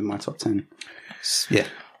racing game in my top 10. Yeah,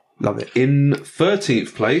 love it. In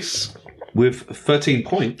 13th place, with 13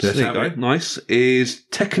 points, Yes, there you that go, way. nice, is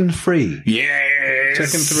Tekken 3. Yes.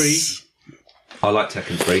 Tekken 3. I like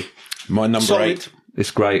Tekken 3. My number Solid. 8. It's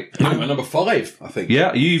great. No, my number 5, I think.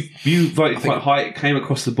 Yeah, you voted quite high. It came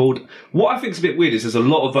across the board. What I think is a bit weird is there's a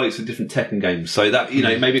lot of votes for different Tekken games. So that,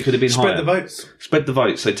 maybe it could have been higher. Spread the votes. Spread the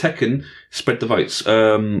votes. So Tekken, spread the votes.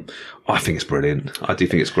 I think it's brilliant. I do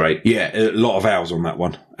think it's great. Yeah, a lot of hours on that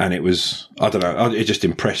one, and it was, I don't know, it just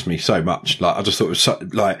impressed me so much. Like, I just thought it was so,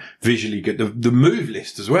 like, visually good. The move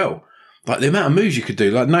list as well, like the amount of moves you could do.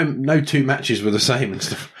 Like, no 2 matches were the same and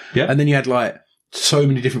stuff. Yeah. And then you had like so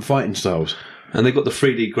many different fighting styles. And they got the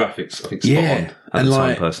 3D graphics, I think, spot on at and the time,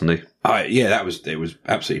 like- personally. It was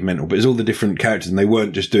absolutely mental. But it's all the different characters, and they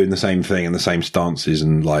weren't just doing the same thing and the same stances,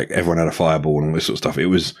 and like everyone had a fireball and all this sort of stuff. It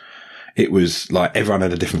was like everyone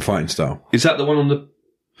had a different fighting style. Is that the one on the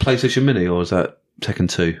PlayStation Mini, or is that Tekken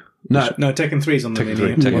 2? No, Tekken 3's on the mini.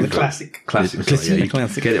 3, Or Tekken the 3. classic. Classic. Sorry, yeah, you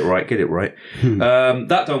Classic. Get it right.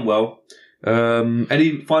 That done well.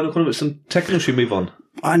 Any final comments on Tekken, or should we move on?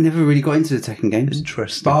 I never really got into the Tekken games.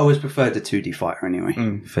 Interesting. But I always preferred the 2D fighter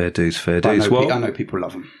anyway. Fair dues. But I know people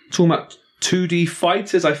love them. Talking about 2D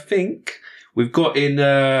fighters, I think we've got in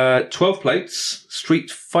 12 plates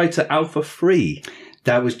Street Fighter Alpha 3.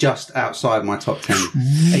 That was just outside my top 10.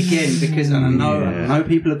 Again, because I know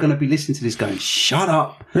people are going to be listening to this going, shut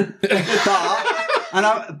up.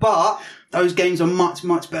 But those games are much,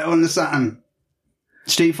 much better on the Saturn.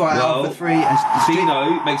 Street Fighter Alpha 3 and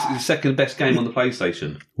Dino makes it the second best game on the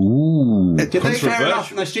PlayStation. Ooh, fair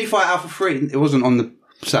enough. No, Street Fighter Alpha 3, it wasn't on the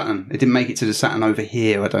Saturn. It didn't make it to the Saturn over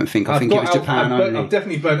here, I don't think. I think it was Japan only. I've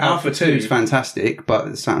definitely burnt Alpha 2 is fantastic, but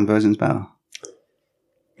the Saturn version's better.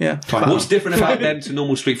 Yeah. What's different about them to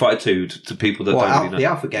normal Street Fighter 2 to people that don't really know? The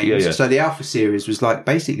Alpha games. Yeah. So the Alpha series was like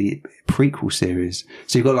basically a prequel series.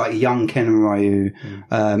 So you've got like young Ken and Ryu,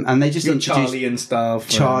 and they just Got introduced Charlie and stuff.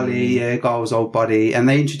 Guile's old buddy, and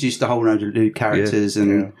they introduced a whole load of new characters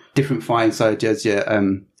and different fighting soldiers.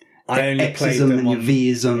 I only played Xism them and your on.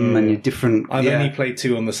 Vism and your different. I've only played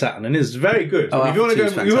 2 on the Saturn, and it's very good. Oh, if you want to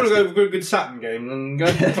Alpha 2 go, is you want to go fantastic. for a good Saturn game, then go.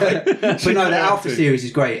 Play. But no, the Alpha series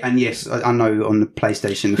is great, and yes, I know on the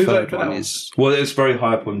PlayStation the Who third voted for one that is. Well, it's very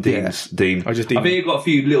high up on Dean's. Dean. I just think he got a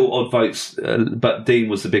few little odd votes, but Dean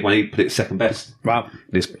was the big one. He put it second best. Wow.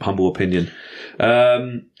 In his humble opinion.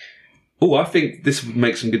 I think this would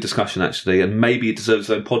make some good discussion, actually, and maybe it deserves its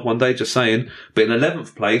own pod one day, just saying. But in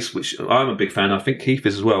 11th place, which I'm a big fan, I think Keith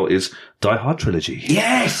is as well, is Die Hard Trilogy.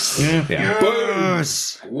 Yes! Yeah.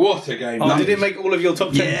 Yes! what a game! Oh, did it make all of your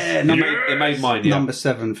top 10? Yeah, It made mine, yeah. number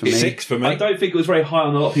 7 for me. 6 for me. I don't think it was very high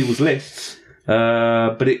on a lot of people's lists,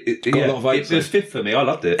 but it a lot of votes, it was 5th for me. I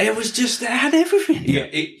loved it. It was just, it had everything. Yeah,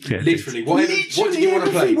 literally. What did you want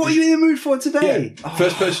to play? What are you in the mood for today? Yeah.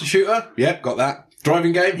 First person shooter? Yep, got that.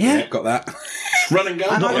 Driving game? Yeah. Yep, got that. Run and gun?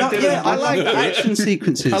 And Not I like like action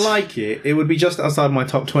sequences. I like it. It would be just outside my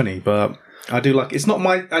top 20, but I do like it's not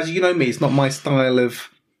my, as you know me, it's not my style of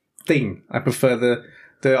thing. I prefer the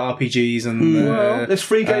RPGs and There's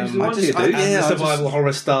 3 games in one here, dude. the survival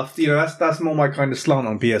horror stuff. You know, that's more my kind of slant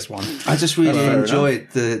on PS1. I just really fair enjoyed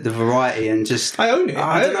the variety and just. I own it.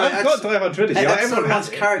 don't know, I've got Die Hard Trilogy. It had so Everyone much has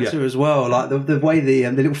it. character as well, like the way the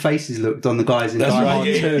little faces looked on the guys in Die Hard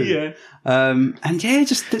 2. And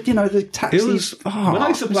just the taxis. It was, when I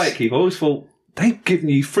used to play it, Keith, I always thought, they've given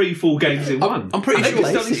you 3 full games in one. I'm pretty sure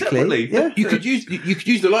it's done basically, separately. yeah. You could use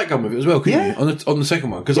the light gun with it as well, couldn't Yeah. you? On the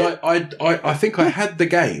second one, because I think I had the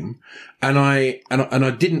game and I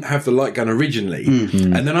didn't have the light gun originally,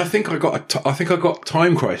 and then I think I got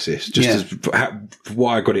Time Crisis just as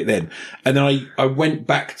why I got it then, and then I went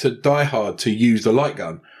back to Die Hard to use the light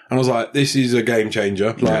gun, and I was like, this is a game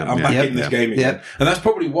changer. Like I'm back in this game again, and that's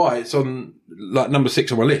probably why it's on like number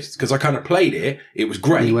 6 on my list, because I kind of played it. It was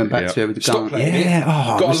great. And you went back to it with the gun. Stopped playing it.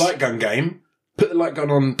 Oh, Got a light gun game. Put the light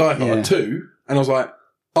gun on Die Hard 2, and I was like,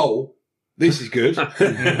 oh, this is good.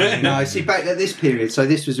 No, see, back at this period, so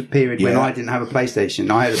this was a period when I didn't have a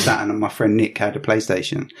PlayStation. I had a Saturn and my friend Nick had a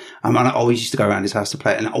PlayStation. And I always used to go around his house to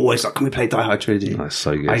play it, and I always like, can we play Die Hard Trilogy? That's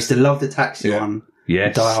so good. I used to love the Taxi one,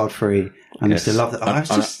 Yes. Die Hard 3, and I used to love that.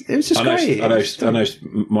 It was just great. I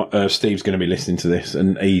know Steve's going to be listening to this,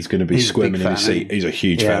 and he's going to be He's a squirming big in his fan, seat. isn't he? He's a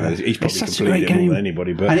huge fan of it. He's probably It's such a completed great it more game. than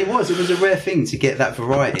anybody. But And it was a rare thing to get that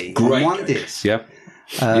variety on one disc. Yeah.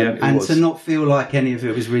 And was. to not feel like any of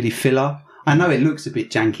it was really filler. I know it looks a bit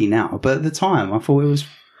janky now, but at the time I thought it was.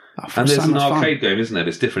 And there's an arcade game, isn't there?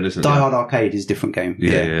 It's different, isn't it? Die Hard Arcade is a different game.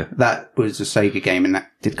 Yeah. That was a Sega game, and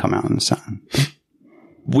that did come out on the Saturn.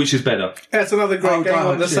 Which is better? That's another great game Die on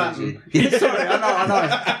Hard the Trilogy. Saturn. Yeah, sorry, I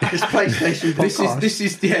know. It's PlayStation podcast. This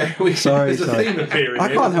is yeah. Sorry, there's a sorry. theme appearing. I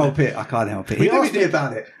here. can't help it. He asked me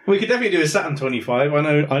about it. We could definitely do a Saturn 25. I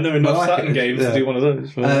know enough Well, I Saturn can- games yeah. to do one of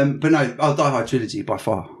those. But no, Die Hard Trilogy by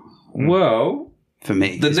far Well, for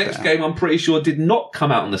me. the is next better. game I'm pretty sure did not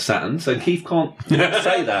come out on the Saturn, so Keith can't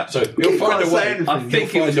say that. So you'll find a can't way. say anything. I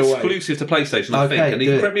think it was You'll find a way. exclusive to PlayStation, I Okay, think. And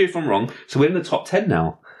you good. correct me if I'm wrong. So we're in the top 10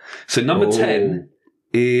 now. So number 10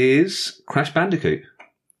 is Crash Bandicoot.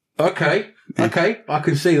 Okay, I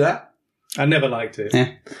can see that. I never liked it.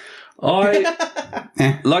 Yeah.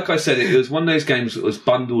 Like I said, it was one of those games that was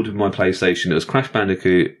bundled with my PlayStation. It was Crash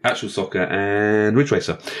Bandicoot, Actual Soccer, and Ridge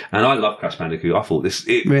Racer. And I love Crash Bandicoot. I thought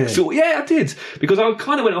Really? yeah, I did. Because I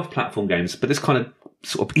kind of went off platform games, but this kind of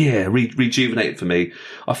rejuvenated for me.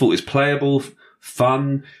 I thought it was playable,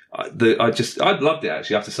 fun. I loved it,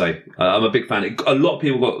 actually, I have to say. I'm a big fan. A lot of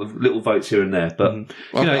people got little votes here and there, but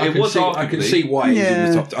I can see why it's in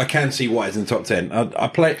the top. I can see why it's in the top 10. I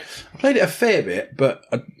played it a fair bit, but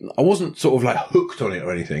I wasn't sort of like hooked on it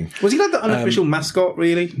or anything. Was he like the unofficial mascot,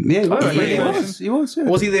 really? Yeah, really he was. He was. Yeah.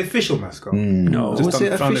 Or was he the official mascot? no. Just Was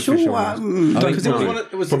it official? Because it was one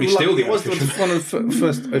of, it was Probably like, still the it was unofficial. one of the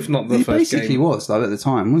first, if not the He first basically game. was though at the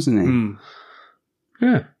time, wasn't he?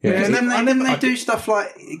 Yeah. And then they do stuff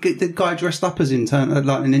like the guy dressed up as like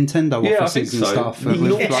Nintendo Yeah, I offices think and so. stuff. Naughty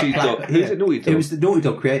with, like, Dog. Who's it, Naughty Dog? It was the Naughty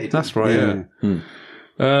Dog created. That's right, yeah.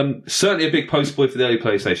 Certainly a big poster boy for the early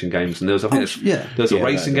PlayStation games, and there was, there was a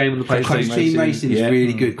racing game on the PlayStation. Team Racing is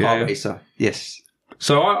really good car Yeah. racer. Yes.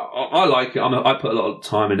 So I like it. I put a lot of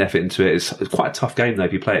time and effort into it. It's quite a tough game though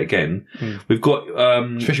if you play it again. We've got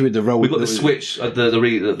Especially with the roll. we've got the Switch, the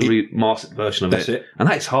remastered version of That's it, it. and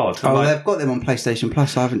that's hard. Oh, they've got them on PlayStation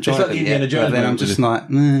Plus. I haven't tried like them the Indiana yet. Jones But then I'm ones, just isn't like,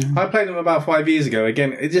 nah. I played them about 5 years ago.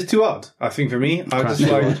 Again, it's just too hard, I think, for me. I was just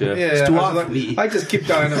too like, hard, yeah. yeah, It's too I was hard like- for me. I just keep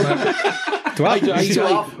going. I'm like, too hard.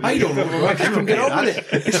 I don't know. I can't get on with it.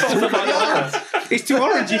 It's too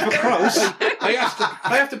orangey for Cross. I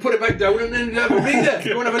have to put it back down and then have a reader.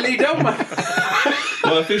 You want to have a lead down, man?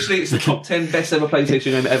 Well, officially, it's the top 10 best ever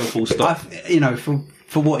PlayStation game ever. Full stop.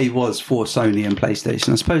 For what he was for Sony and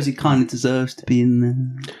PlayStation, I suppose he kind of deserves to be in there.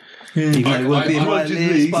 Even though he won't be in my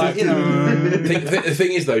list, but The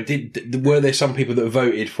thing is, though, were there some people that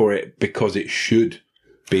voted for it because it should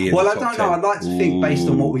be in Well, the I top don't 10? know. I'd like to think, based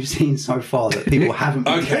on what we've seen so far, that people haven't.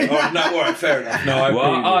 Been Okay, all right, fair enough. No,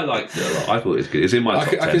 I liked it a lot. I thought it was good. It's in my top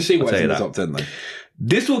 10. I can see I'll why tell it's you in the that. top 10, though.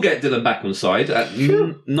 This will get Dylan back on side at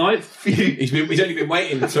ninth. He's only been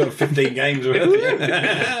waiting sort of 15 games or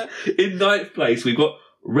whatever. In ninth place, we've got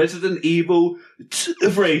Resident Evil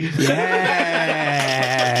 3.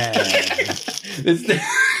 Yeah.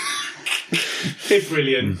 It's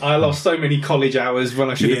brilliant. I lost so many college hours when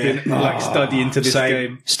I should have been like studying to this Same.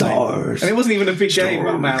 game. Stars. And it wasn't even a big game,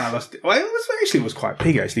 but man, I lost it. Well, it was quite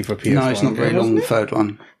big actually for PS1. No, it's not very long. wasn't The it? third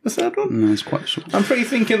one. The third one? No, it's quite short. I'm pretty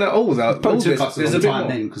thinking that, there's a bit more.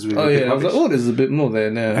 Because we were Oh, a bit yeah. I was like, rubbish. there's a bit more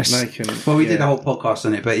there now. Well, we did a whole podcast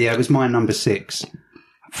on it, but yeah, it was my number 6.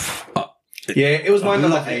 Yeah, it was my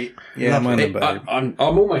number love it. 8. Yeah, Love my it. number 8. I'm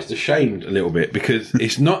almost ashamed a little bit because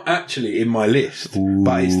it's not actually in my list,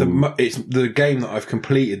 but it's the game that I've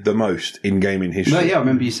completed the most in gaming history. No, yeah, I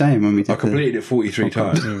remember you saying when we did I completed it 43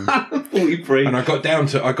 times, 43. and I got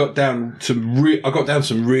down some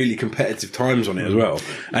really competitive times on it as well.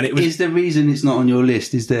 And it was Is the reason it's not on your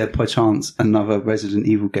list, is there by chance another Resident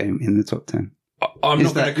Evil game in the top 10? I'm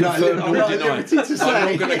not going to confirm I'm or not deny. limited to say.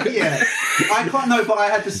 I'm not going to. Yeah. I can't know, but I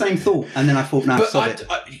had the same thought, and then I thought, no, But stop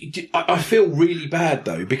it. I feel really bad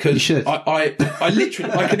though because You should. I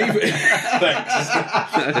literally I can even thanks.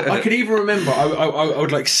 I can even remember I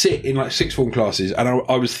would like sit in like sixth form classes and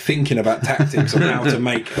I was thinking about tactics on how to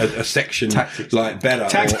make a section like better.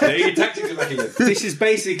 Tactics are making it. This is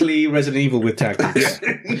basically Resident Evil with tactics.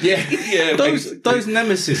 Yeah. Those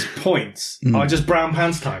Nemesis points are just brown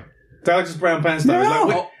pants time. They're just brown pants time. It's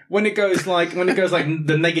like when it goes like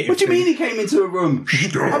the negative. What do you thing. mean he came into a room? The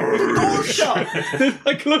door's shut.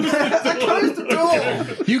 I closed I closed the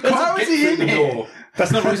door. You How can't is get he through in the here? door.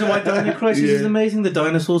 That's not the reason why Dino Crisis is amazing. The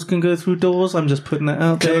dinosaurs can go through doors. I'm just putting that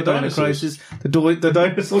out there. the Dino dinosaurs? Crisis. The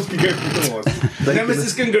dinosaurs can go through doors. The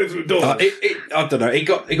Nemesis can go through doors. I don't know. It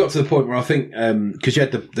got to the point where I think because you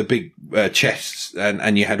had the big chests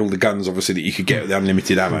and you had all the guns obviously that you could get with the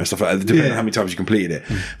unlimited ammo and stuff like that, depending on how many times you completed it.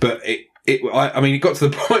 But it got to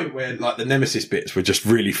the point where like the Nemesis bits were just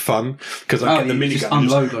really fun because I get the you minigun just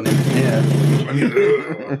unload on it.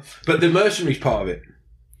 Yeah. But the mercenaries part of it.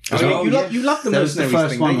 You love the That was the Mercenaries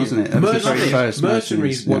first thing, one, didn't wasn't you? it? That was the very first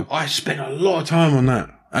Mercenaries. yeah. Well, I spent a lot of time on that,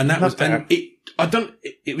 and that was that.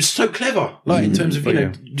 it was so clever, like in terms of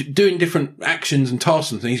doing different actions and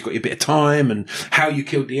tasks and things. Got your bit of time and how you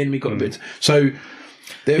killed the enemy. Got a bit. So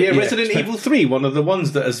Yeah, Resident Evil 3, one of the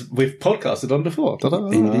ones that we've podcasted on before. Ta-da.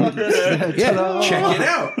 Yeah, check it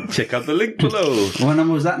out. Check out the link below. What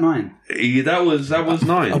number was that? 9? That was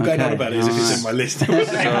 9. I'm going on Okay. about it as if it's in my list.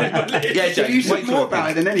 Yeah, Jack, You said more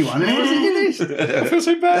about it than anyone, and it wasn't your list. I feel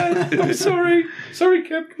so bad. I'm sorry. Sorry,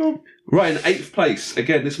 Capcom. Right, in 8th place.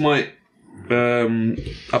 Again, this might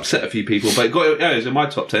upset a few people, but it's in my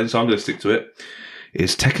top 10, so I'm going to stick to it.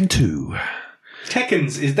 Is Tekken 2.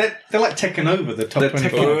 Tekken's, they're like Tekken over the top They're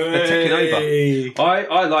 25. Tekken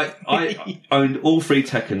over. I owned all 3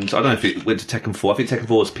 Tekkens. I don't know if it went to Tekken 4. I think Tekken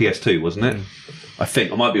 4 was PS2, wasn't it? I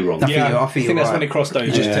think. I might be wrong. I think you're that's right. when it crossed over.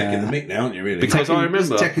 You're just taking the mick now, aren't you, really? Because I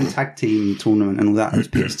remember Tekken Tag Team Tournament and all that was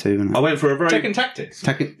PS2. And I went for a very... Tekken Tactics.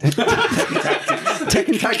 Tekken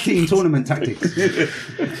Tag Team Tournament Tactics.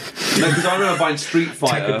 No, because I remember buying Street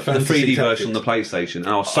Fighter, Tekken the 3D Fantasy version on the PlayStation, and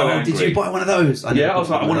I was so angry. Did you buy one of those? Yeah, I was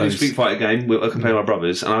like, I want to do a Street Fighter game. I can play with my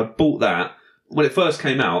brothers, and I bought that when it first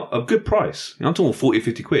came out, a good price. I'm talking 40 or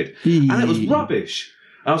 50 quid. And it was rubbish.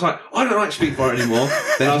 And I was like, I don't like Street Fighter anymore.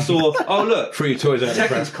 Then I saw, oh look, Free toys out of the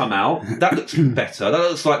Tekken's come out. That looks better. That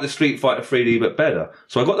looks like the Street Fighter 3D, but better.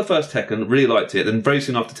 So I got the first Tekken, really liked it. Then very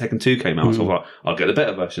soon after Tekken 2 came out, so I was like, I'll get the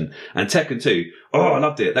better version. And Tekken 2, I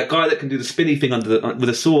loved it. That guy that can do the spinny thing with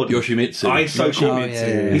a sword. Yoshimitsu. So cool.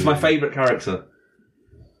 yeah. He's my favourite character.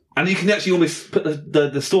 And you can actually almost put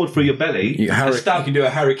the sword through your belly You and stab. can do a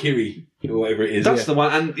harakiri or whatever it is. That's the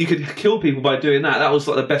one, and you could kill people by doing that. That was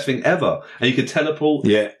like the best thing ever. And you could teleport.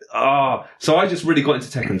 Yeah. So I just really got into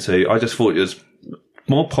Tekken 2. I just thought it was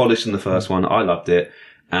more polished than the first one. I loved it,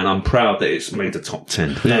 and I'm proud that it's made the top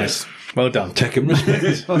 10. Nice. Well done. Tekken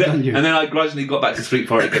respect. Well done, you. And then I gradually got back to Street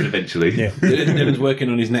Fighter again eventually. Yeah. Dylan's working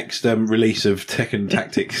on his next release of Tekken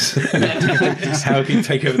Tactics. How can you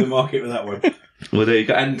take over the market with that one? Well, there you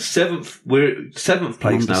go. And we're 7th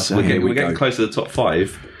place now, so Number we're getting go. close to the top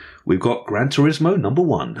 5. We've got Gran Turismo number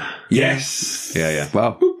 1. Yes. Yeah.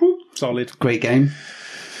 Wow. Solid. Great game.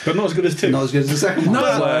 But not as good as 2. Not as good as the second one.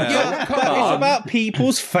 Yeah, come It's on. about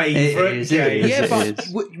people's favourite It is, game. Yeah,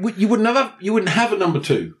 but you wouldn't have a number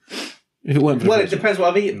 2 if it weren't for the Well, it first one. depends what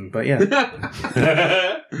I've eaten, but yeah.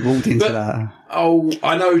 Walked into that. Oh,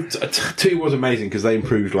 I know 2 was amazing because they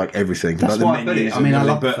improved like everything. That's like the why I put menus it. I mean, and I everything,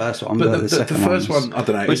 love the first one, but but the the second first one's- one, I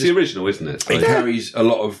don't know. But it's the original, isn't it? It carries a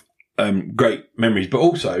lot of great memories, but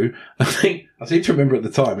also I seem to remember at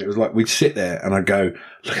the time it was like we'd sit there and I'd go,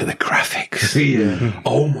 "Look at the graphics! Yeah.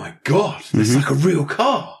 Oh my god, this is like a real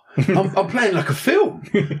car." I'm playing like a film,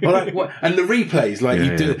 Or like, what? And the replays, like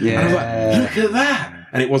you do, yeah. and I was like, "Look at that!"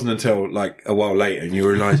 And it wasn't until like a while later, and you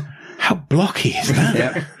realise how blocky is that.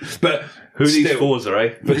 Yeah. But Who needs still, Forza,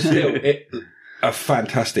 eh? but still, a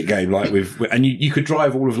fantastic game. Like and you could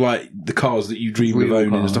drive all of like the cars that you dream of Real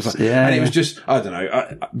owning and cars. stuff like that. Yeah, And it yeah. was just, I don't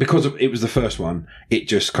know, because it was the first one, it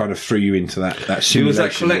just kind of threw you into that It was simulation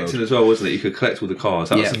that collecting world. as well, wasn't it? You could collect all the cars.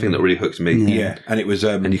 That was Yeah. the thing that really hooked me. Yeah, and it was,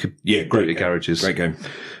 And you could great great game. garages. Great game.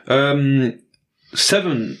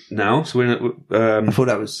 7 now, so we're in, I thought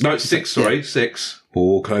that was... no, 6. Sorry, 6.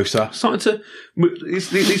 Or closer. Starting to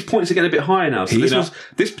these points are getting a bit higher now. So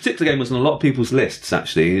this particular game was on a lot of people's lists.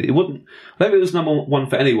 Actually, it wasn't. I don't think it was number 1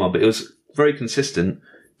 for anyone, but it was very consistent.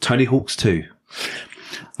 Tony Hawk's 2.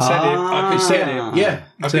 I could see it. Yeah,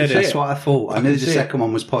 I could see That's it. what I thought. I knew the see it. second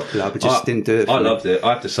one was popular, but just didn't do it for I me. loved it.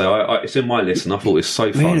 I have to say, it's in my list, and I thought it was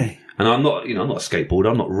so fun. Really? And I'm not, I'm not a skateboarder.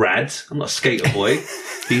 I'm not rad. I'm not a skater boy.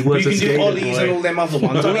 He was You a can do skater ollies boy. and all them other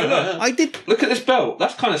ones. I mean, look, I did. Look at this belt.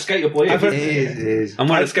 That's kind of skater boy. It is. I'm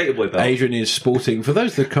wearing a skater boy belt. Adrian is sporting, for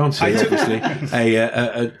those that can't see, obviously,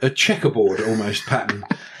 a checkerboard almost pattern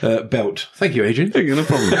belt. Thank you, Adrian. No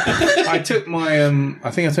problem. I took my I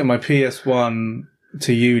think I took my PS1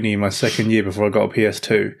 to uni my second year before I got a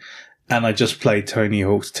PS2, and I just played Tony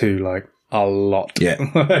Hawk's 2 like a lot. Yeah,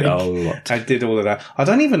 a lot. I did all of that. I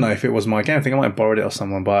don't even know if it was my game. I think I might have borrowed it off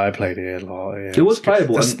someone, but I played it a lot. Yeah, It was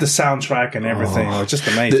playable. The soundtrack and everything was just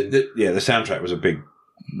amazing. the soundtrack was a big,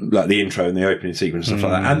 like the intro and the opening sequence and stuff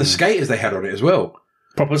like that, and the skaters they had on it as well.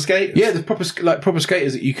 Proper skate. Yeah, the proper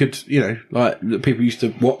skaters that you could, that people used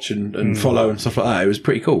to watch and follow and stuff like that. It was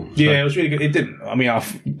pretty cool. Yeah, it was really good. It didn't. I mean,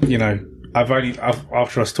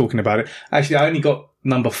 after us talking about it, actually, I only got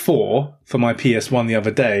number 4 for my PS1 the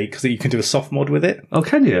other day because you can do a soft mod with it. Oh,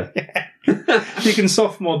 can you? You can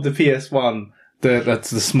soft mod the PS1, that's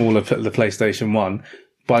the smaller, the PlayStation 1,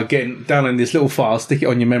 by getting down in this little file, stick it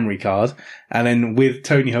on your memory card, and then with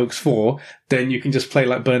Tony Hawk's 4, then you can just play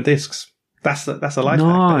like burnt discs. That's a life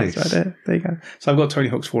Nice. hack. Right there you go. So I've got Tony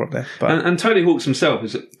Hawk's 4 up there. But And Tony Hawk's himself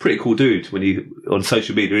is a pretty cool dude when on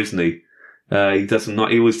social media, isn't he? He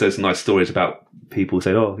always does nice stories about people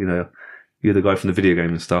saying, "Oh, you're the guy from the video game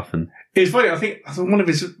and stuff." And it's funny. I think one of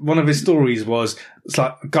his stories was it's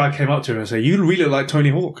like a guy came up to him and said, "You really look like Tony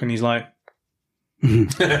Hawk," and he's like,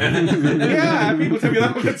 "Yeah, people tell me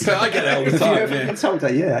that all the time. I get it all the time. I've Yeah. told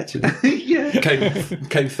that, yeah, actually.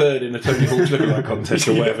 Came third in a Tony Hawk's lookalike contest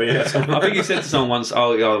or whatever. Yeah. I think he said to someone once,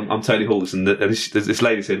 "Oh, yeah, I'm Tony Hawk's," and this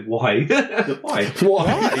lady said, "Why? Why?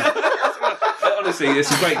 Why? Honestly,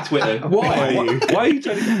 it's a great Twitter. Why? Why are you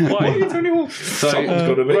Tony? Why are you Tony Hawk?" So Someone's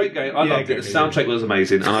gotta be. great game. I loved it. The soundtrack was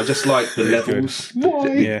amazing, and I just liked the levels.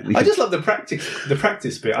 Yeah, I just love the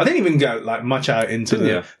practice bit. I didn't even go like much out into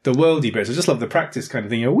the worldy bits. I just love the practice kind of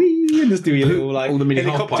thing. Wee, and just do your little like All the mini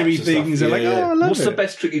helicoptery half-pipes and things. stuff. And Yeah, yeah. I love What's it. the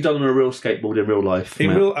best trick you've done on a real skateboard in real life? It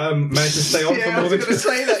Matt? will manage to stay on for more than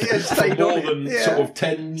say that, yeah, stay More than sort of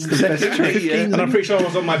 10 seconds. And I'm pretty sure I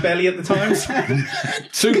was on my belly at the time.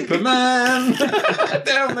 Superman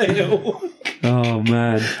down the hill. Oh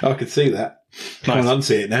man! I could see that. I can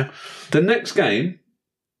unsee it now. The next game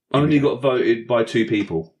only got voted by 2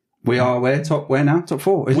 people. We are where now? Top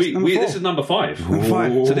 4. Is it number 4? This is number 5. Number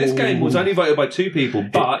 5. So this game was only voted by 2 people,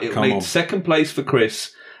 but it Come made on. second place for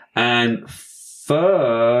Chris and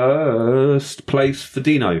first place for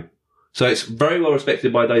Dino. So it's very well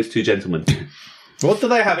respected by those 2 gentlemen. What do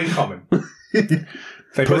they have in common?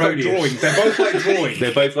 They both like Parodius. drawing. They both like drawing.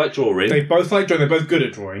 They're both like drawing. They both like drawing. They're both good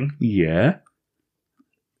at drawing. Yeah.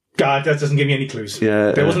 God, that doesn't give me any clues.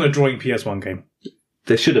 Yeah. There wasn't a drawing PS1 game.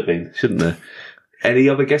 There should have been, shouldn't there? Any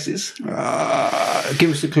other guesses? Give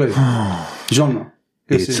us a clue. Genre.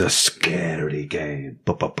 It's a scary game.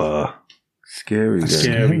 Ba-ba-ba. Scary.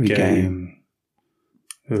 Scary game.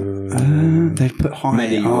 They've put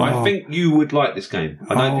high. I think you would like this game.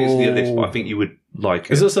 I don't think it's near this, but I think you would like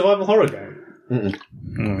it. Is it a survival horror game?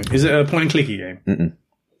 Mm. Is it a point and clicky game?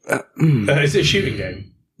 Is it a shooting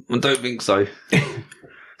game? I don't think so.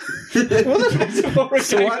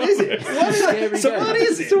 So what is it? What is it?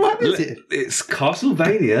 So what is it? It's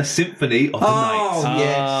Castlevania Symphony of the Oh, Night.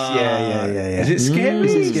 yes. Yeah. Is it scary?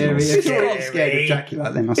 Is it scary? It's You're not not scared of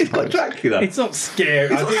Dracula then, I It's got suppose. Dracula. It's not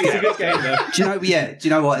scary. I think it's a good game though. Do you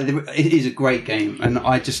know what? It is a great game, and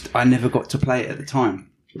I never got to play it at the time.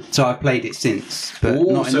 So I've played it since, but Oh,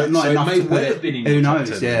 not so enough it may to well put have it. been in Who your top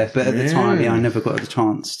knows? 10. Yeah, but at the time, I never got the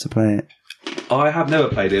chance to play it. I have never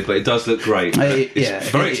played it, but it does look great. It's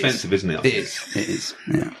very it is. expensive, isn't it? It is.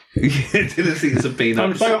 Yeah. Didn't think it's a I'm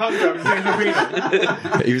peanut. so hungry. I'm saying the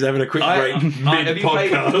peanut. He was having a quick break Have you played?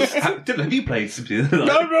 mid-podcast. Dylan, have you played Symphony of the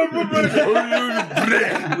Night?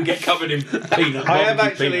 We get covered in peanut. I have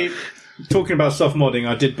barbecue actually, peanut. talking about soft modding,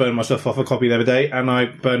 I did burn myself off a copy the other day, and I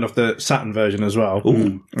burned off the Saturn version as well.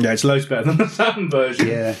 Yeah, it's loads better than the Saturn version.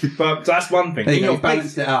 Yeah. But that's one thing. There you In go, your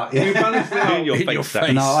balanced face. it out. You Yeah. balanced it out. In your In your face.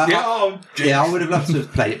 face. No, Yeah, I would have loved to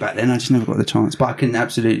have played it back then. I just never got the chance. But I can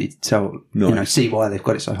absolutely tell, see why they've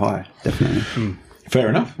got it so high. Definitely. Fair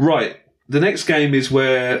enough. Right. The next game is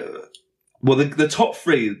where, well, the top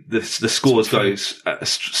 3, the scores goes out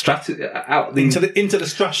the into the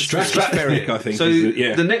stratosphere. Stratospheric, I think. So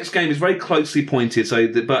the next game is very closely pointed. So,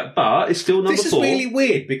 but it's still number This is 4. really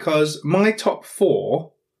weird because my top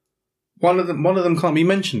 4, one of them can't be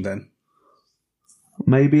mentioned. Then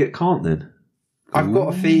Maybe it can't then. I've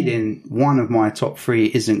got a feeling one of my top 3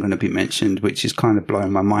 isn't going to be mentioned, which is kind of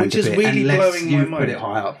blowing my mind Which a is bit. really unless blowing you my put mind. it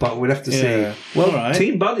high up, but we'll have to Yeah. see. Well, all right.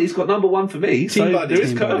 Team Buddy's got number 1 for me. So Team Buddies. there is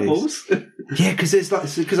Team Buddies. curveballs. Yeah, because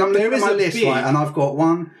I'm looking at is my a list, big- right, and I've got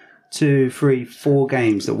 1, 2, 3, 4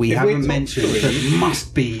 games that we If we're haven't top mentioned 3, that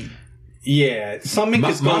must be. Yeah, something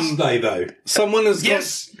has Must gone. they though? Someone has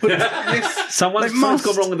Yes! gone. Yes. Someone's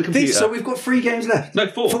gone wrong with the computer. So we've got 3 games left. No,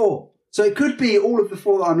 4. 4. So it could be all of the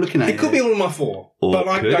 4 that I'm looking at. It could be all of my 4, Or but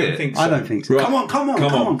I could don't it? think so. I don't think so. Right. Come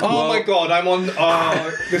on. Oh my god, I'm on.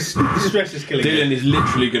 This stress is killing Dylan me. is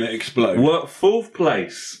literally going to explode. What 4th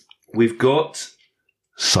place? We've got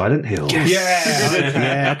Silent Hill. Yeah.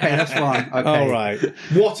 Yeah, okay, that's fine. Okay. All right.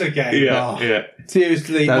 What a game. Yeah, Oh. yeah.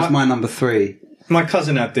 Seriously, That was my number 3. my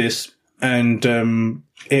cousin had this, and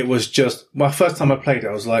it was just my first time I played it.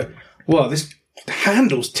 I was like, "Well, this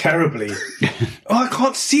handles terribly. I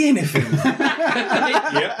can't see anything.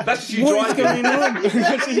 Yeah, that's you What is driving. going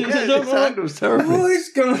on? Handles terrible. What is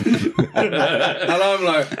going on?" And I'm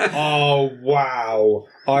like, "Oh wow,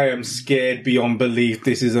 I am scared beyond belief.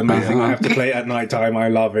 This is amazing. I have to play it at night time. I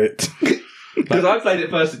love it." Because I played it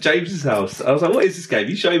first at James's house. I was like, what is this game?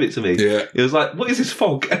 You showed it to me. Yeah. It was like, what is this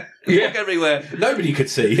fog? Fog everywhere. Nobody could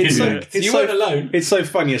see. It's weren't alone. It's so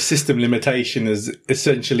funny. A system limitation has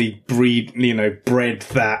essentially bred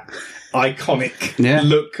that iconic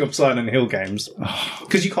look of Silent Hill games.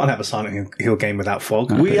 Because you can't have a Silent Hill game without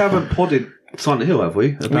fog. We haven't podded Silent Hill, have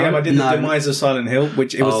we? I did the demise of Silent Hill,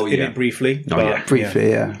 which it was in it briefly.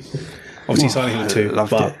 Briefly, yeah. Obviously, Silent Hill 2.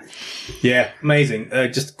 Loved it. Yeah, amazing.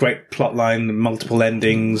 Just great plot line, multiple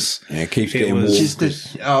endings. Yeah, it keeps getting warm. Just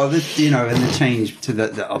and the change to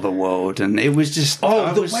the other world, and it was just the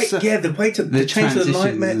way to the change to the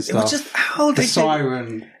nightmare. It was just how the they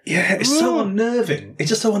siren. Yeah, it's so unnerving. It's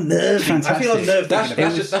just so unnerving. Fantastic. I feel unnerved.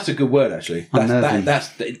 That's a good word, actually.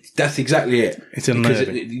 That's exactly it. It's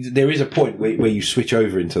unnerving. Because there is a point where you switch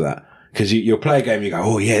over into that. Because you'll play a game and you go,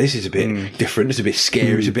 oh yeah, this is a bit different, it's a bit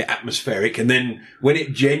scary, it's a bit atmospheric, and then when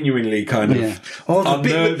it genuinely kind of the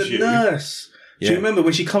bit with the nurse. Do you remember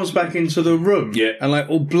when she comes back into the room? Yeah. And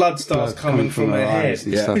all blood starts coming from her head.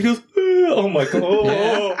 Yeah. He goes, oh my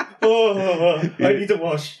god, I need to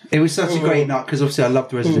wash. It was such a great night because obviously I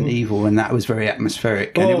loved Resident Evil and that was very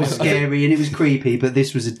atmospheric and it was scary and it was creepy, but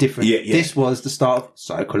this was a different. This was the start of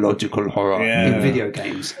psychological horror in video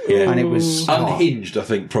games, and it was unhinged. I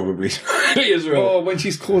think probably as well. Oh, when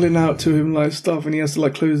she's calling out to him stuff and he has to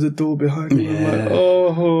close the door behind him.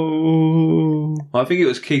 I think it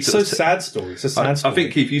was Keith. So sad story. It's a sad story. I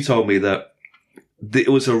think Keith, you told me that it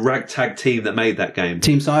was a ragtag team that made that game.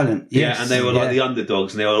 Team Silent. Yes. Yeah, and they were like the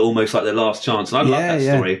underdogs, and they were almost like their last chance. And I love that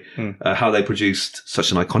story, how they produced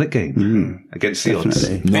such an iconic game against the odds.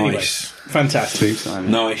 Nice. Fantastic.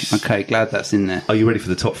 Nice. Okay, glad that's in there. Are you ready for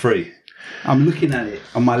the top 3? I'm looking at it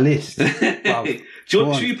on my list.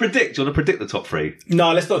 Should you predict? Do you want to predict the top 3?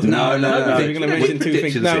 No, let's not do that. No. We're going to mention two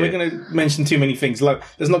things. No, we're going to mention too many things.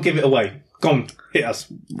 Let's not give it away. Go on, hit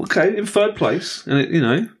us. Okay, in third place, and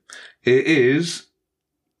it is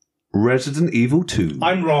Resident Evil 2.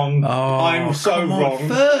 I'm wrong. I'm so wrong.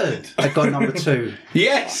 Third. I got number 2.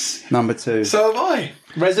 Yes. Number 2. So have I.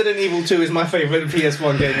 Resident Evil 2 is my favourite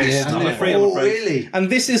PS1 game. Number 3, Oh, really? And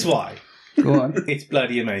this is why. Go on. It's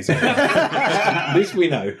bloody amazing. This we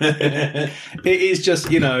know. It is just,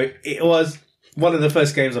 it was one of the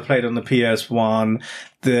first games I played on the PS1.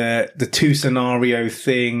 The 2 scenario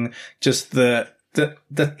thing, just the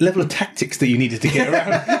level of tactics that you needed to get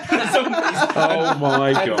around. Oh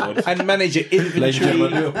my god! And manage your inventory. Ladies and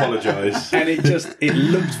gentlemen, I do apologise. And it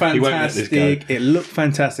looked fantastic. It looked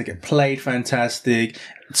fantastic. It played fantastic.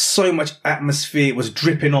 So much atmosphere. It was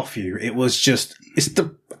dripping off you. It was just, it's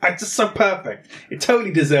just so perfect. It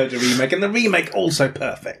totally deserved a remake, and the remake also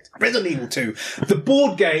perfect. Resident Evil 2, the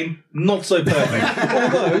board game, not so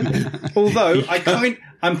perfect. Although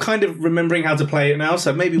I'm kind of remembering how to play it now,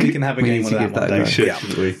 so maybe we can have a game on that one day.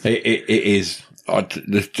 Shouldn't we? It is. I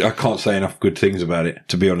can't say enough good things about it,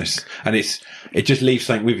 to be honest. And it just leaves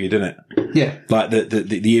something with you, doesn't it? Yeah. Like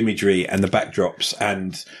the imagery and the backdrops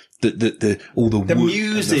and all the wood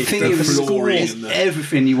music, and the flooring, and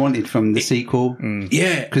everything you wanted from the sequel.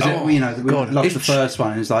 Yeah, because we loved the first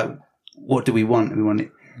one. It's like, what do we want? We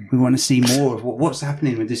want to see more of what's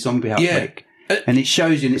happening with this zombie outbreak. And it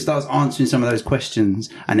shows you, and it starts answering some of those questions.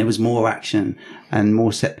 And there was more action and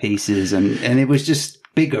more set pieces, and it was just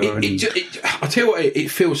bigger. I tell you what,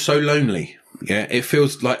 it feels so lonely. Yeah, it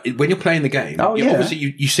feels like when you're playing the game, obviously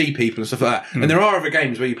you see people and stuff like that. And there are other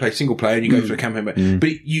games where you play single player and you go through a campaign, but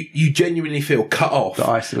you genuinely feel cut off. The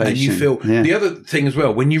isolation. And you feel, the other thing as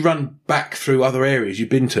well, when you run back through other areas you've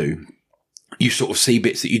been to, you sort of see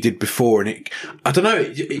bits that you did before, and I don't know,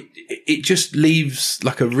 it just leaves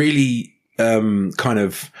like a really, kind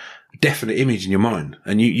of definite image in your mind.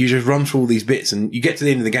 And you just run through all these bits and you get to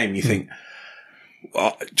the end of the game and you think,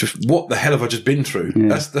 just what the hell have I just been through?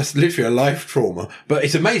 Yeah. That's literally a life trauma, but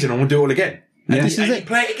it's amazing. I want to do it all again. And you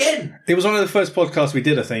play it again. It was one of the first podcasts we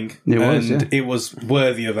did, I think. It was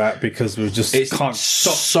worthy of that because we just can't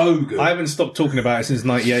stop. So good. I haven't stopped talking about it since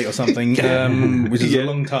 98 or something, which is a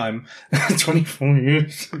long time. 24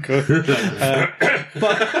 years ago.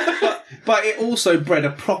 But it also bred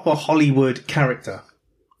a proper Hollywood character.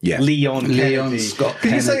 Yeah. Leon Kennedy. Scott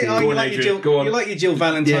Can you say, you like your Jill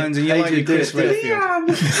Valentine's and you like your Chris Redfield?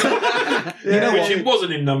 Which he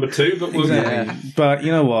wasn't in number 2, but was But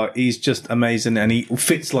you know what? He's just amazing, and he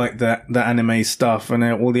fits like the anime stuff and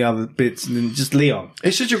all the other bits, and just Leon.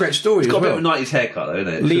 It's such a great story. It's got a bit of a 90s haircut, though,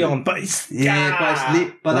 isn't it? Leon, but it's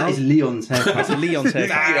but that is Leon's haircut. That's Leon's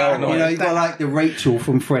haircut. You got like the Rachel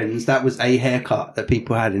from Friends. That was a haircut that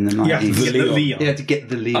people had in the 90s. You had to get the Leon. You had to get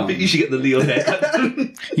the Leon. I think you should get the Leon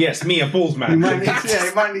haircut. Yes, me, a bald man. You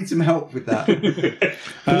might need some help with that.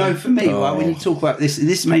 But no, for me, when you talk about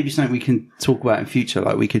this may be something we can talk about in future.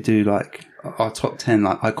 Like we could do like our top 10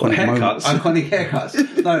 like iconic haircuts? moments. Iconic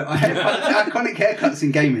haircuts. No, iconic haircuts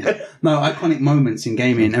in gaming. No, iconic moments in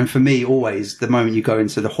gaming. And for me, always the moment you go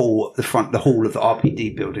into the hall of the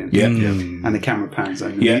RPD building. Yeah. And the camera pans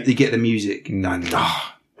on. Yeah. You get the music. Shivers.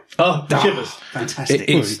 Fantastic.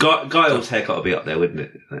 It's Guile's haircut would be up there, wouldn't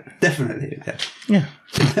it? Definitely. Yeah.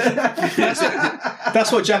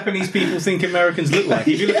 That's what Japanese people think Americans look like.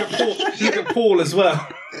 If you look at Paul as well.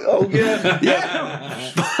 Oh,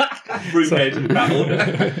 yeah. Broomhead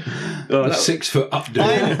battle. 6 foot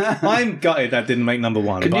updo. I'm gutted that didn't make number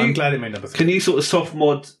 1, but I'm glad it made number 3. Can you sort of soft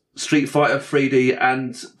mod Street Fighter 3D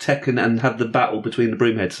and Tekken and have the battle between the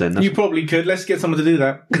Broomheads then? That's You probably could. Let's get someone to do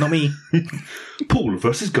that. Not me. Paul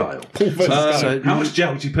versus Guile. So How much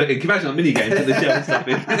gel did you put in? Can you imagine a mini game put the gel stuff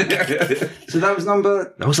in? So that was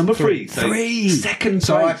number That was number 3. So second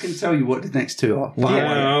So I place. can tell you what the next two are.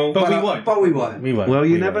 Yeah, but we won't. But we won't. We won't. Well,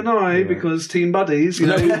 you We never won't. know because team buddies. You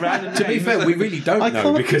know, random To be names. fair, we really don't know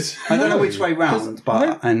can't- because I don't know which way round,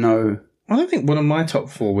 but I know. I don't think one of my top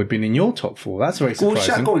 4 would have been in your top 4. That's very Well,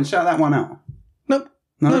 surprising. go on, shout that one out. Nope.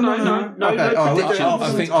 No. no Okay. Oh, we'll do it predictions.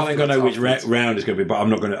 afterwards, I think I know which afterwards. round it's going to be, but I'm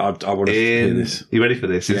not going to. I want to hear In, this. you ready for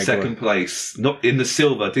this? In Yeah, go second on. place, not in the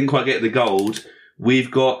silver, didn't quite get the gold. We've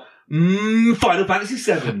got Final Fantasy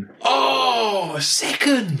VII. Oh,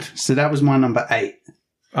 second. So that was my number 8.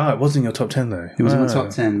 Oh, it wasn't your top 10 though. It was my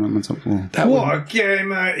top 10, not my top 4. What a game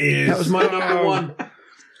that is. That was my number 1.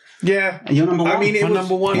 Yeah. And your number 1? I mean, it My was,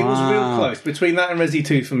 number 1. It was real Wow. close. Between that and Resi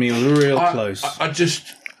 2 for me, it was real close.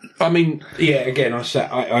 I mean, yeah. Again,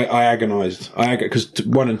 I agonised. Because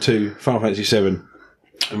 1 and 2, Final Fantasy 7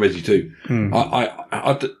 and Resi 2.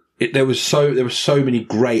 There were so many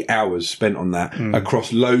great hours spent on that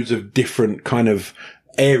across loads of different kind of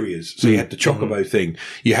areas. So you had the Chocobo thing,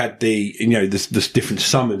 you had the the different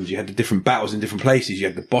summons, you had the different battles in different places, you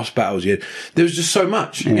had the boss battles. There was just so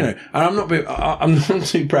much, and I'm not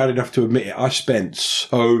too proud enough to admit it. I spent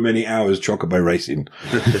so many hours Chocobo racing.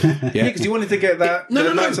 Yeah, because you wanted to get that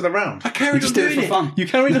No. Knights of the Round. I carried on do it doing for it. fun. You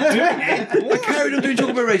carried on doing it. I carried on doing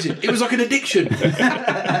Chocobo racing. It was like an addiction.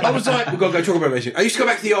 I was like, we've got to go Chocobo racing. I used to go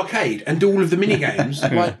back to the arcade and do all of the mini games,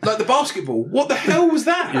 like the basketball. What the hell was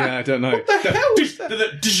that? Yeah, I don't know. What the hell was that?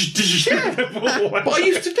 But I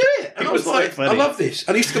used to do it, and I was so like, funny. I love this.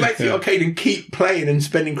 And I used to go back to the arcade and keep playing and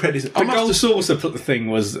spending credits. The gold saucer thing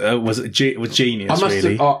was genius.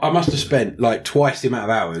 Really, I must have spent like twice the amount of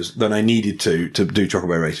hours than I needed to do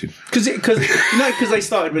Chocobo racing. because they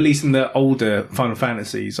started releasing the older Final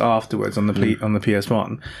Fantasies afterwards on the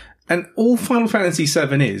PS1. And all Final Fantasy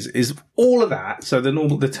VII is all of that. So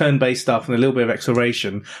the turn-based stuff and a little bit of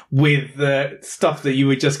exploration with the stuff that you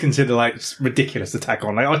would just consider like ridiculous to tack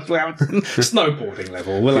on. Like we'll have snowboarding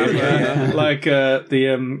level. We'll have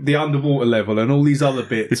the underwater level and all these other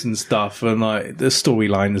bits and stuff. And like the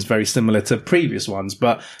storyline is very similar to previous ones,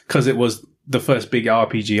 but because it was the first big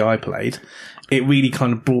RPG I played, it really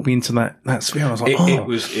kind of brought me into that sphere. I was like, It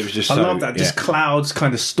was just. I so, love that. Just Cloud's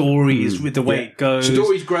kind of stories with the way it goes.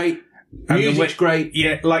 Story's great. And the Music's great.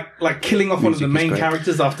 Yeah, like killing off one of the main great.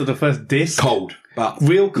 characters after the first disc. Cold, but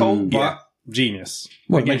Real cold, but yeah. genius.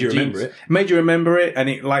 Well, it made you Genius. remember it. Made you remember it, and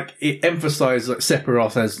it emphasised like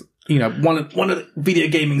Sephiroth as one of the video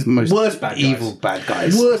gaming's worst bad guys. Evil bad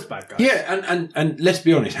guys. Worst bad guys. Yeah, and let's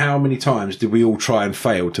be honest, how many times did we all try and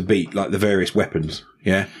fail to beat like the various weapons?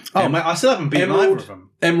 Yeah. Oh man, I still haven't beaten either of them.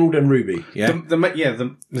 Emerald and Ruby. Yeah.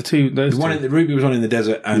 The two. Those The one two. in the Ruby was on in the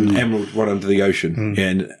desert, and Emerald one under the ocean. Yeah,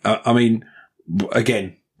 and I mean,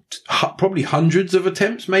 again, probably hundreds of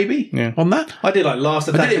attempts, maybe on that. I did like last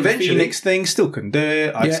did attack it of the eventually. Phoenix thing. Still couldn't do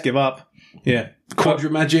it. I just give up. Yeah. Quadra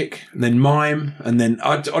Magic, and then Mime, and then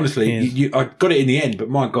I got it in the end. But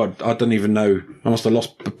my God, I don't even know. I must have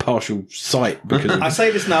lost partial sight because I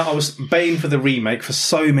say this now. I was baying for the remake for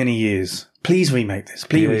so many years. Please remake this.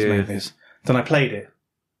 Please remake this. Then I played it.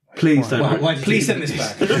 Please don't. Please send this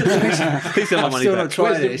back. Please send my money Still back. not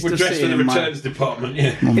tried it. It's we're just dressed in sitting the in my returns department.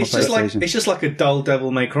 Yeah. on my It's just like a dull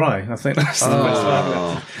Devil May Cry. I think that's the best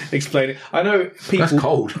way to explain it. I know people. That's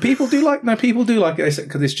cold. People do like it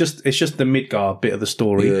because it's just the Midgard bit of the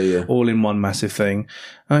story, all in one massive thing.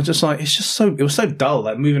 And I just like it was so dull.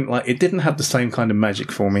 Like moving, like it didn't have the same kind of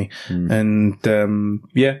magic for me. And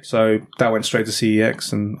so that went straight to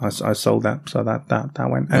CEX, and I sold that. So that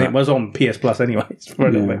went, and it was on PS Plus anyways for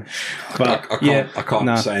a little bit. But I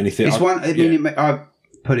can't say anything. It's one. I mean, I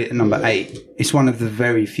put it at number 8. It's one of the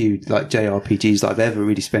very few like JRPGs that I've ever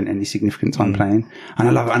really spent any significant time playing, and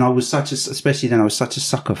I love it. And I was especially then I was such a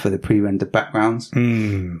sucker for the pre-rendered backgrounds,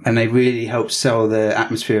 and they really helped sell the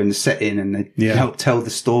atmosphere and the setting, and they helped tell the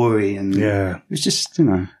story. And it was just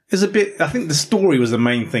is a bit. I think the story was the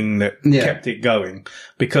main thing that Yeah. kept it going,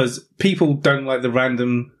 because people don't like the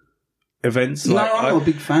random events. No, I'm not a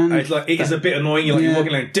big fan. It's like, it is a bit annoying. You're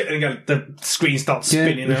walking like, and the screen starts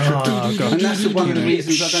spinning. Oh, God. And that's one of the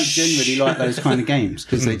reasons I don't generally like those kind of games,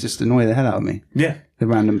 because they just annoy the hell out of me. Yeah. The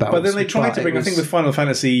random battles. But then they tried to bring, I think with Final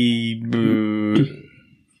Fantasy, one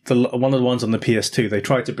of the ones on the PS2, they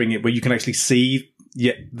tried to bring it where you can actually see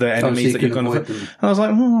the enemies you that you're can going to avoid them. And I was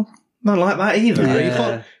like, not like that either.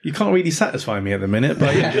 Yeah. You can't really satisfy me at the minute.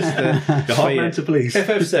 But yeah, just The hard man to please.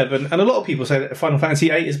 FF7, and a lot of people say that Final Fantasy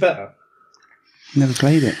 8 is better. Never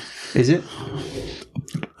played it. Is it?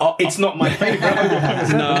 It's not my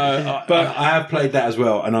favourite. But I have played that as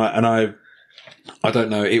well, and I don't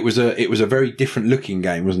know. It was a very different looking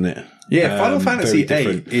game, wasn't it? Yeah, Final Fantasy very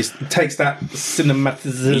 8 different. takes that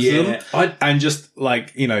cinematicism and just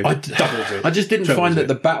doubles it. I just didn't find that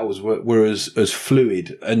the battles were as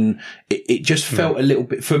fluid, and it just felt a little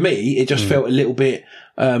bit, for me, it just felt a little bit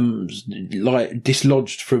like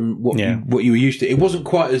dislodged from what you were used to. It wasn't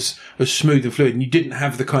quite as smooth and fluid, and you didn't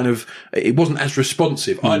have the kind of, it wasn't as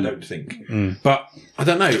responsive, I don't think. But I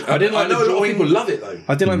don't know. I know a lot of people love it though.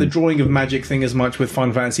 I didn't like the drawing of magic thing as much with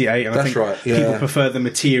Final Fantasy 8. And I think people prefer the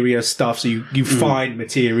materia stuff. So you find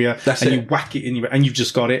materia you whack it in and you've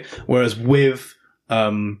just got it. Whereas with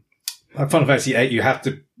Final Fantasy 8, you have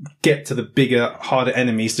to get to the bigger, harder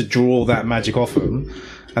enemies to draw that magic off them.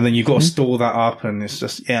 And then you've got to store that up, and it's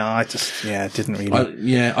just, I didn't really. I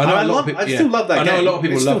still love that game. I know a lot of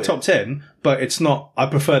people it's love still top 10, but it's not. I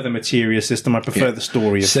prefer the materia system. I prefer the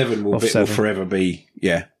story of 7 will 7. forever be,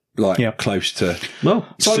 close to. Well,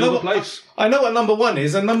 So silver place. I know what number 1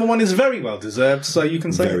 is, and number 1 is very well deserved, so you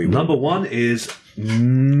can say Very it. Number 1 is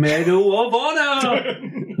Medal of Honor.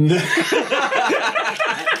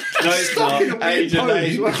 No, it's not. Age and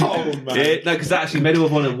age. Oh, man. No, because actually Medal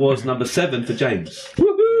of Honor was number 7 for James.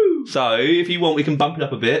 Woohoo! So if you want, we can bump it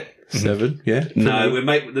up a bit. 7, yeah. No,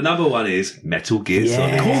 the number 1 is Metal Gear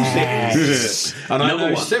Solid. Of course it is. And I Number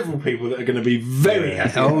know 1. several people that are going to be very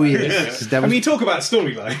happy. Oh, yes. I mean, you talk about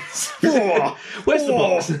storylines. Where's the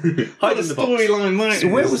box? Hide in the box. Storyline, mate. So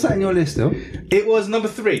where was that in your list, though? It was number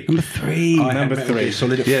 3. Number 3. Number 3.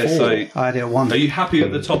 Solid at Yeah, 4. so I had it at 1. are you happy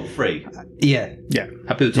with the top 3? Yeah. Yeah.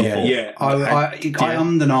 Happy with the top 4? Yeah. I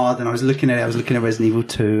ummed and ahed, and I was looking at it. I was looking at Resident Evil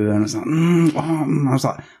 2, and I was like, I was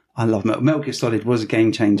like, I love Metal Gear Solid was a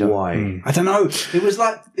game changer. Why? I don't know. It was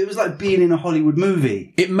like being in a Hollywood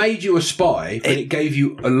movie. It made you a spy, but it gave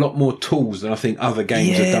you a lot more tools than I think other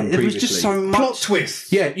games have done it previously. was just so much. Plot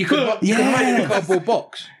twist. Yeah, you could make it in a cardboard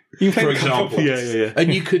box, for example. Yeah.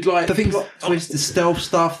 And you could The plot twist, the stealth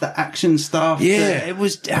stuff, the action stuff. Yeah.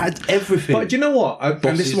 It had everything. But do you know what? And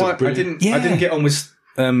this is Bosses why are brilliant. I didn't get on with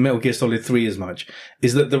Metal Gear Solid 3 as much.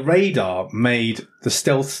 Is that the radar made the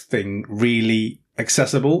stealth thing really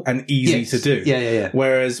accessible and easy to do. Yeah.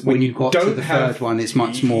 Whereas when when you got to don't the have third one, it's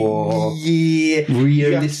much more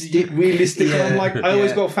realistic. Realistic. Yeah. I'm like, I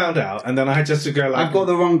always Yeah. got found out, and then I had just to go like, I've got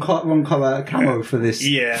the wrong colour camo for this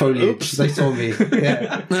foliage. Oops. They told me.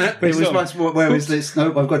 Yeah. It was much more. Whereas this,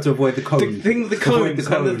 nope, I've got to avoid the cone. the cones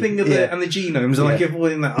and the thing of Yeah. and the genomes, and like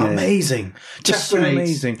avoiding that. Yeah. Amazing, just so grenades.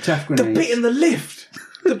 amazing. Chaff The grenades. bit in the lift.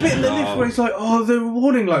 The bit in the lift where it's like, the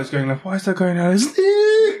warning light's going off. Why is that going on?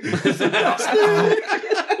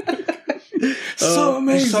 So amazing.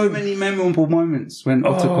 There's so many memorable moments when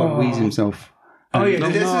Otacon wheezes himself. Oh yeah,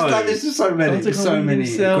 There's just so many. There's so many.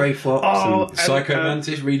 Grey Fox and Psycho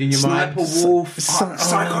Mantis reading your mind. Sniper Wolf.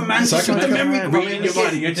 Psycho Mantis Psycho with the Mantis. memory Reading card. your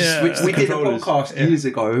mind. You had to switch the We did a controllers. podcast years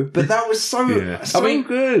ago, but that was so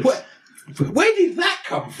good. Where did that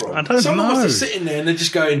come from? I don't Someone know. must have sitting there and they're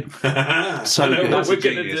just going, So I know good. what we're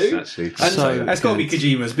going to Genius, do. actually. And So That's got to be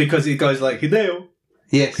Kojima's because he goes like Hideo.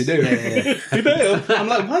 Yes. You do. Yeah. Hideo. I'm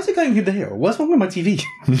like, why is it going Hideo? What's wrong with my TV?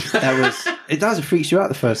 That was. It does. It freaks you out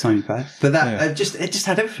the first time you play it, but that it just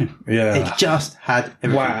had everything. Yeah. It just had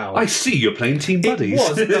everything. Wow. I see you're playing Team Buddies. It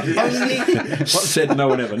was the only What said no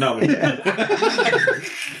one ever? No one.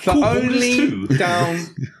 the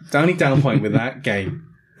only down point with that game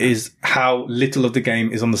is how little of the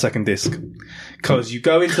game is on the second disc. Because you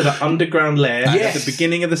go into the underground lair at the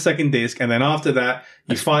beginning of the second disc, and then after that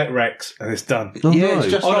you fight Rex, and it's done. Yeah, it's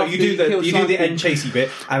just Oh no, after you do the kill end chasey bit,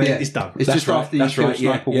 and then Yeah. it's done. It's That's just right, after you that's kill right,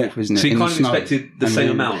 yeah, Sniper yeah. Wolf, isn't it? So you in the kind of snow. expected the And same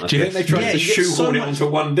then- amount. Do you think they tried Yeah, to you get so shoehorn it much- onto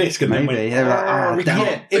one disc and then Maybe. went, They're like, we damn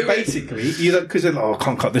can't it. It basically, because I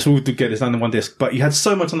can't cut this. We'll get this done in one disc. But you had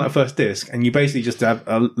so much on that first disc, and you basically just have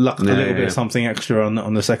a little bit of something extra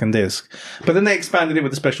on the second disc. But then they expanded it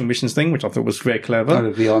with the special missions thing, which I thought was very clever.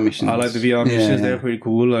 Oh, the VR missions. I like the VR missions; Yeah. they're pretty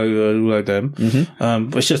cool. I like them.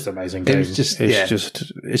 But it's just an amazing game. was just- it's yeah. just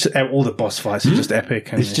all the boss fights are just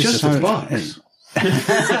epic, and it's, just so a fun. boss.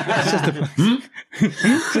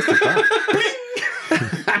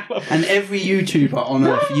 And every YouTuber on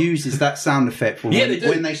earth uses that sound effect for Yeah, they do.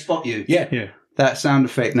 when they spot you. Yeah. That sound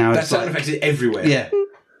effect now That is sound like, effect is everywhere. yeah,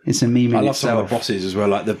 it's a meme I in love some of itself. the bosses as well,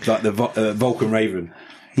 like the Vulcan Raven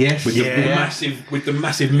Yes, with the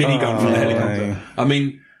massive minigun from the helicopter. I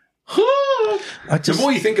mean, the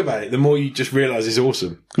more you think about it, the more you just realise it's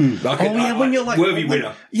awesome. Like when you're like worthy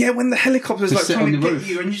winner. Yeah, when the helicopter's like sit trying on to the get roof.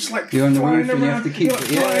 you, and you're just like You're on the flying roof and you around, have to keep you're it-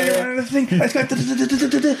 flying yeah. around the thing. It's going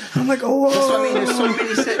da-da-da-da-da-da-da. I'm like, oh, That's what I mean. There's so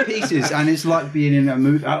many set pieces, and it's like being in a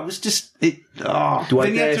movie. I was just it. Oh, Do I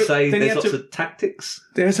Then you dare have to- say then you there's have lots of tactics?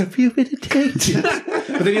 There's a few bit of taste. But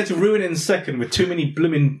then you had to ruin it in a second with too many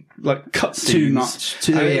blooming like cutscenes. Too much.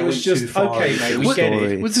 And it it was went just too far okay, into mate. the We get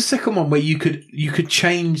story. it. Was the second one where you could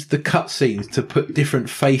change the cutscenes to put different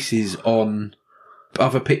faces on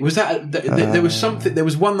other people? Was that there was something? There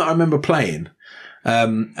was one that I remember playing,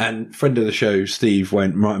 and friend of the show Steve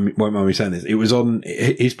won't mind me saying this. It was on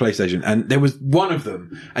his PlayStation, and there was one of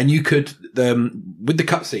them, and you could with the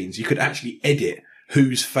cutscenes you could actually edit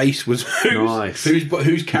whose face was Nice.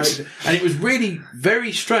 whose character, and it was really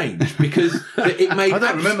very strange because it made. I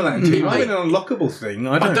don't remember that in 2. It Might have made- been an unlockable thing.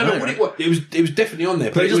 I I don't don't know what it was. It was definitely on there,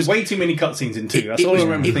 But but there's it just was way too many cutscenes in 2. That's it all was, I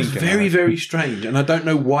remember it was thinking. very, very strange, and I don't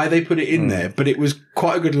know why they put it in there, but it was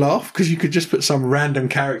quite a good laugh because you could just put some random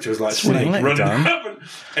characters like what I Snake like, running Dan. up.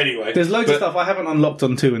 Anyway, There's loads but- of stuff I haven't unlocked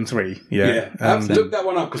on 2 and 3. Yeah, look that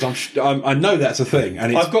one up because I know that's a thing,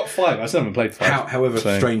 and it's I've got 5. I still haven't played 5. however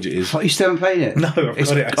So- strange it is. What, you still haven't played it? No, I've got it. I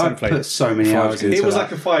still haven't I've played put it. so many hours into It was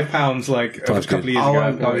that. like a £5 like a Five's couple of good. years I ago.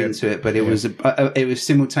 won't go into it, but it was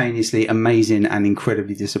simultaneously amazing and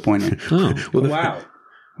incredibly disappointing. Wow.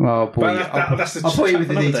 Well, boy, But that's the I'll put you chat with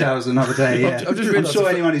for the another day. details another day. Yeah. I've just I'm realised sure the-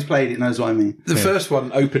 anyone who's played it knows what I mean. The first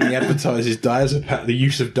one openly advertises diazepam, the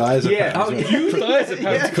use of diazepam. Yeah. Use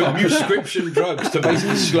diazepam. Prescription drugs to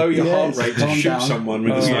basically slow your heart rate to calm shoot down. someone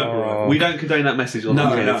with a sniper rifle. We don't condone that message on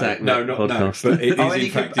the Attack no, not podcast. no. But it is And in he,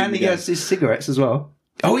 fact and in he the has his cigarettes as well.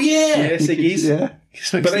 Oh yeah, Yeah, ciggies. Yeah,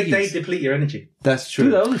 But they deplete your energy. that's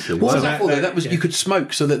true. honestly, What was So that for? that- That was yeah. you could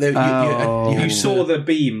smoke so that there, You saw the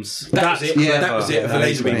beams. that was it. Yeah. that was it. The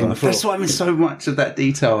laser beam on the floor. That's why I mean so much of that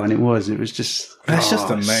detail, and it was just. That's just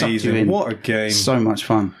sucked you amazing. in. What a game. So much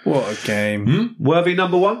fun. What a game. Worthy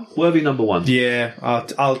number one. Worthy number one. Yeah,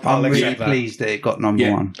 I'll I'm really accept that. pleased that it got number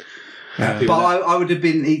Yeah. one. Happy But with that. I would have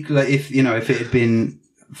been equal if it had been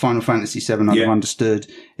Final Fantasy VII. I'd Yeah. have understood.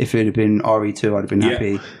 If it had been RE2, I'd have been Yeah.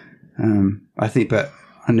 happy. I think, but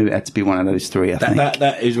I knew it had to be one of those three. I think.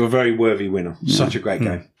 That is a very worthy winner. Such a great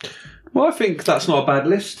game. Well, I think that's not a bad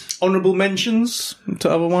list. Honourable mentions to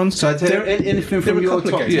other ones. So, anything there from were a your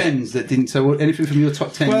couple of top games. tens that didn't? So, anything from your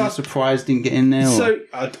top 10 Well, you're surprised didn't get in there? Or? So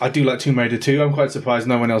I do like Tomb Raider 2. I'm quite surprised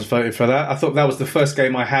no one else voted for that. I thought that was the first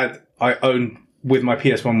game I owned with my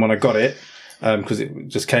PS1 when I got it, because it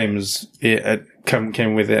just came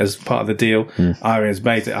with it as part of the deal. I was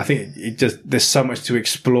amazing. I think it just there's so much to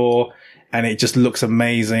explore. And it just looks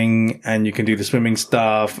amazing, and you can do the swimming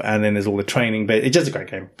stuff, and then there's all the training bit. It's just a great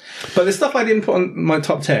game. But the stuff I didn't put on my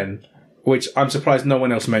top 10, which I'm surprised no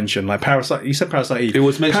one else mentioned, like Parasite. You said Parasite Eve. It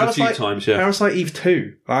was mentioned a few times, yeah. Parasite Eve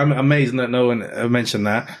 2. I'm amazed that no one mentioned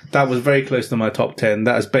that. That was very close to my top 10.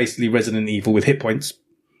 That is basically Resident Evil with hit points.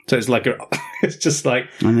 So it's like it's just like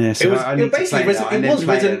yeah, so it was I need to basically play that. I Resident. It didn't was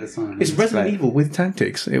play it at Resident. the time. It's Let's Resident play it. Evil with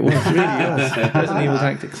tactics. It was really was Resident Evil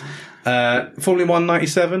tactics. Formula 1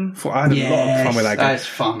 97. I had a lot of fun with that game. That's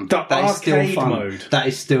fun. The That is still arcade fun. mode. That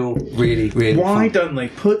is still really, really Why fun. don't they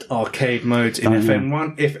put arcade modes in Don't know.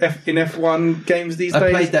 FM1? In F1 games these I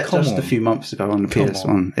days, played that Come just on. a few months ago on the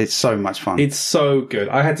PS1. It's so much fun. It's so good.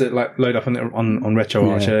 I had to load up on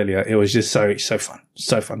RetroArch earlier. It was just so fun,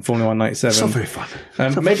 so fun. Formula 197, So very fun.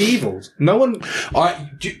 Medievals. No one.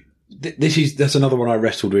 That's another one I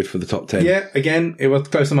wrestled with for the top 10. Yeah, again, it was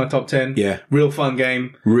close to my top 10. Yeah. Real fun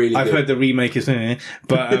game. Really I've good. heard the remake is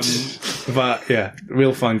but yeah,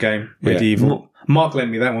 real fun game. Medieval. Mark lent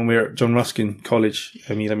me that when we were at John Ruskin College.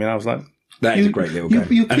 I was like, That is a great little game.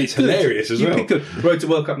 you and it's picked good. hilarious as You well. picked good. Road to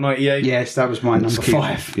World Cup 98. yes, that was my number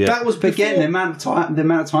 5. Yeah. That was But again, before- the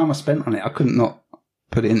amount of time I spent on it, I couldn't not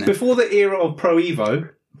put it in there. Before the era of Pro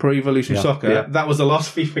Evolution Soccer, yeah. that was the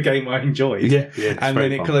last FIFA game I enjoyed. Yeah, it's and very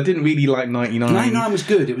then fun. because I didn't really like 99. 99 was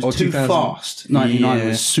good. It was Or too 2000. fast. 99 Yeah.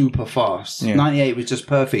 was super fast. Yeah. 98 was just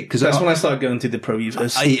perfect. Because That's when I started going to the Pro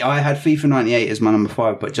Evos. I had FIFA 98 as my number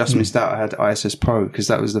 5, but just missed out. I had ISS Pro because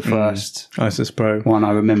that was the first ISIS Pro. one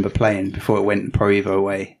I remember playing before it went Pro Evo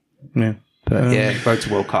way. Yeah. But yeah, Road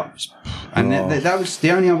to World Cup was And that was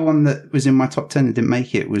the only other one that was in my top 10 that didn't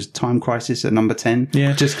make it was Time Crisis at number 10.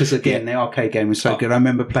 Yeah. Just because, again, the arcade game was so good. I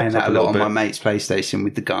remember playing that a lot on little my mate's PlayStation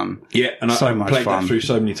with the gun. Yeah, and So I much played fun. that through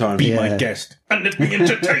so many times. Be my guest and let me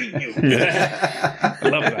entertain you. I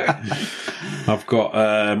love that. I've got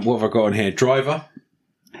what have I got on here? Driver.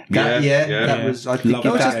 That was, I think Love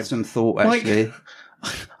it that had some thought, Like- actually.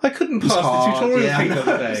 I couldn't pass hard, the tutorial yeah. thing the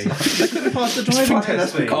other day. I couldn't pass the driving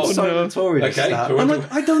test thing. so notorious. Okay, that. so I'm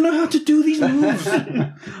like, I don't know how to do these moves.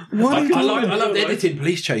 Why do you I loved editing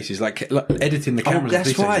police chases, like editing the cameras. that's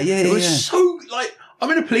of police right, chases. yeah, It was yeah. so like I'm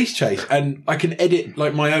in a police chase and I can edit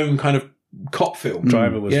like my own kind of cop film.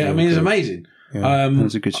 Driver was I really mean, it's good. amazing. That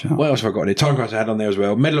was a good shot. What else have I got on here? Time Crisis I had on there as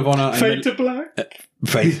well. Medal of Honor. Fade to black.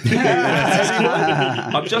 Fade.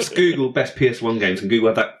 I've just googled best PS1 games and Google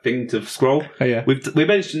had that thing to scroll. Oh, yeah. We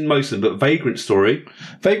mentioned most of them, but Vagrant Story.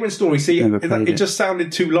 Vagrant Story, see, Never it played it. just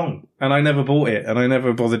sounded too long, and I never bought it, and I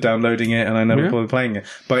never bothered downloading it, and I never bothered playing it.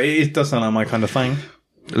 But it does sound like my kind of thing.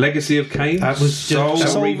 Legacy of Kain. That was Soul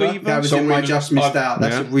Reaver. That was Soul in my Reaver. Just Missed Out.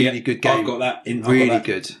 That's a really good game. I've got that in. Really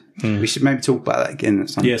good. We should maybe talk about that again at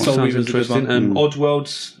some Yeah, point. Soul Sounds Reaver's a good interesting. one.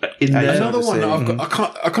 Oddworld's in there. Another one that Obviously. I've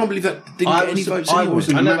got. I can't believe that didn't I get any votes. I anyway.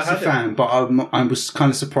 wasn't I a never massive had it. fan, but I was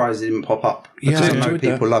kind of surprised it didn't pop up. Yeah, Because I I know enjoyed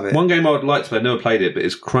that. people love it. One game I would like to play, I've never played it, but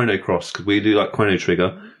it's Chrono Cross, because we do like Chrono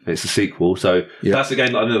Trigger. It's a sequel, so that's a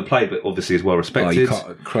game that I've never played, but obviously is well Oh, respected. you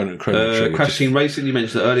can't. Chrono Trigger. Crash Team Racing, you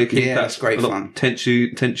mentioned it earlier. Keith. Yeah, that's great a lot- fun.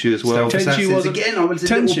 Tenchu as well. Stealth Tenchu Assassins. wasn't- Again, I was a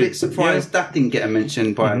Tenchu, little bit surprised that didn't get a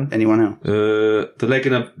mention by anyone else. The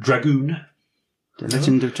Legend of Dragoon. The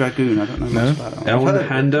Legend of Dragoon. I don't know much about that. Elven I've heard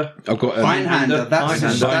Hander. I've got Ironhander. That's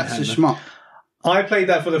a schmuck. I played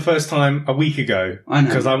that for the first time a week ago I know.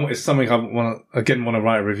 because it's something I want to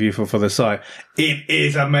write a review for the site. It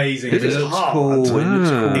is amazing. It It's looks hard. cool. It looks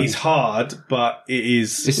cool. It's hard, but it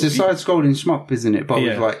is. It's a side-scrolling schmuck, isn't it? But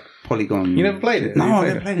with Yeah. like polygon. You never played it? No, You I played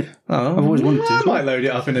never it? played it. Oh, I've always wanted to. I might load it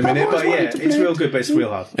up in a minute, always but yeah, wanted to it's play real it. good, but it's real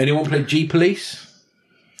hard. Anyone play G Police?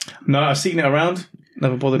 No, I've seen it around.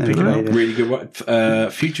 Never bothered Never picking it played up. it. Really good one.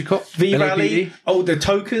 Future Cop. V LAPD? Rally. Oh, the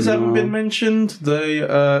Tokers haven't been mentioned.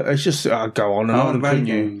 It's just go on and Oh, on. the rally couldn't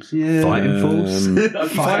you? games. Yeah. Fighting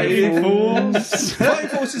Force. Fighting Force. Fighting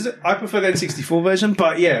Force is. I prefer the N64 version,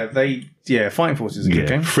 but Fighting Force is a good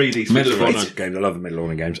game. 3D Medal of Switch. Honor games. I love the Medal of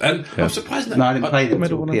Honor games, and I'm surprised that No, I didn't play them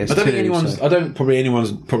Medal until of PS2. I don't think anyone's. so- I don't probably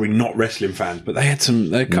anyone's probably not wrestling fans, but they had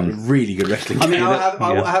a couple of really good wrestling. I mean, games.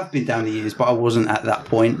 I have been down the years, but I wasn't at that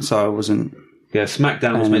point, so I wasn't. Yeah,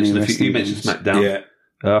 SmackDown was And mentioned. any You mentioned wrestling SmackDown.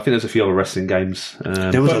 Yeah. I think there's a few other wrestling games.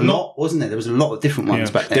 There was But a not- lot, wasn't there? There was a lot of different ones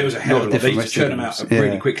Yeah. back then. There was a hell of a lot. They different used to churn them out wrestling really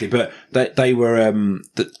games. quickly, but they were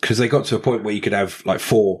because they got to a point where you could have like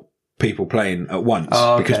 4 people playing at once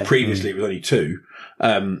Oh, okay. because previously it was only 2,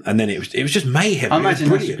 and then it was just mayhem. I It was imagine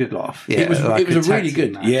that's a brilliant. good laugh. It was like a tag really team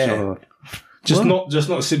good match yeah. or- Just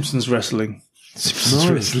not Simpsons wrestling.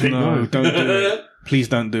 Wrestling. No, don't do it. Please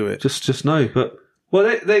don't do it. Just no, but well,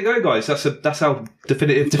 there you go, guys. That's our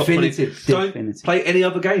definitive. top 20. Definitive. Don't play any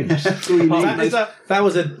other games. Apart from those-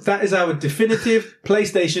 That is our definitive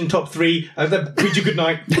PlayStation top 3. Then bid you good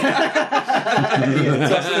night.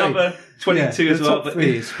 That's number 22 as the well. top but-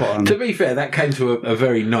 3 is spot on. To be fair, that came to a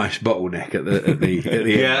very nice bottleneck at the end.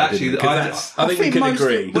 Yeah, actually, didn't it? 'Cause I think we can most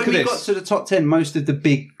agree. When Look we at got this. to the top 10, most of the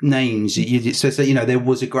big names, so there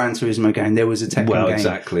was a Gran Turismo game, there was a Tekken Well, game,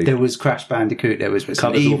 exactly. there was Crash Bandicoot, there was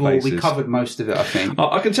Resident Covered all Evil. We bases. covered most of it, I think.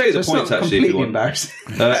 I can tell you the It's points not actually. If you completely want. embarrassing.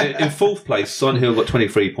 In fourth place, Silent Hill got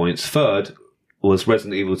 23 points. Third was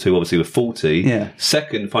Resident Evil 2, obviously with 40. Yeah.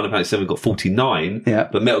 Second, Final Fantasy 7 got 49. Yeah.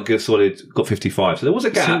 But Metal Gear Solid got 55. So there was a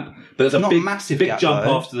gap, but there's a not big, massive big gap, jump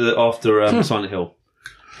though. after Silent Hill.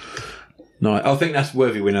 No, I think that's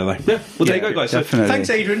worthy winner though. Yeah. Well, there you go, guys. So, Definitely. Thanks,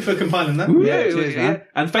 Adrian, for compiling that. yeah, cheers, man.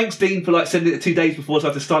 And thanks, Dean, for sending it 2 days before, so I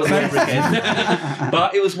had to start it all over again.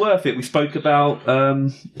 But it was worth it. We spoke about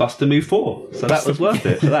Buster Move 4, so that was worth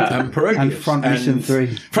it for that. And Pierogius. And Front Mission 3.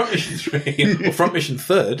 Front Mission 3. Or Front Mission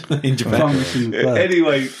 3rd in Japan. Front Mission 3.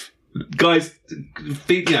 Anyway, guys,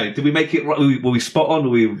 did we make it right? Were we spot on? Were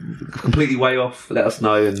we completely way off? Let us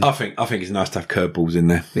know. And I think it's nice to have curveballs in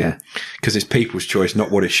there. yeah, Because it's people's choice,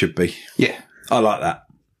 not what it should be. Yeah. I like that.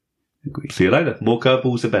 see you later. More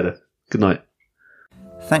curveballs, the better. Good night.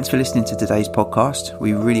 Thanks for listening to today's podcast.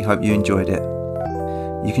 We really hope you enjoyed it.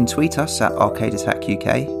 You can tweet us at Arcade Attack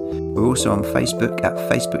UK. We're also on Facebook at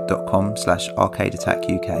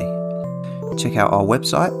facebook.com/arcadeattackuk. Check out our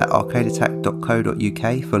website at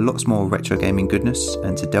arcadeattack.co.uk for lots more retro gaming goodness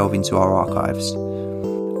and to delve into our archives.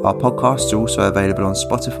 Our podcasts are also available on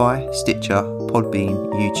Spotify, Stitcher, Podbean,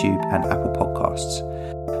 YouTube and Apple Podcasts.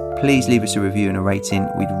 Please leave us a review and a rating.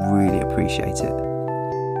 We'd really appreciate it.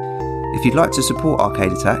 If you'd like to support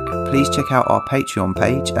Arcade Attack, please check out our Patreon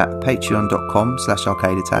page at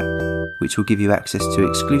patreon.com/arcadeattack, which will give you access to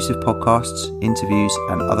exclusive podcasts, interviews,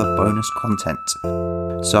 and other bonus content.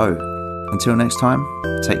 So, until next time,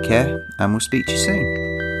 take care, and we'll speak to you soon.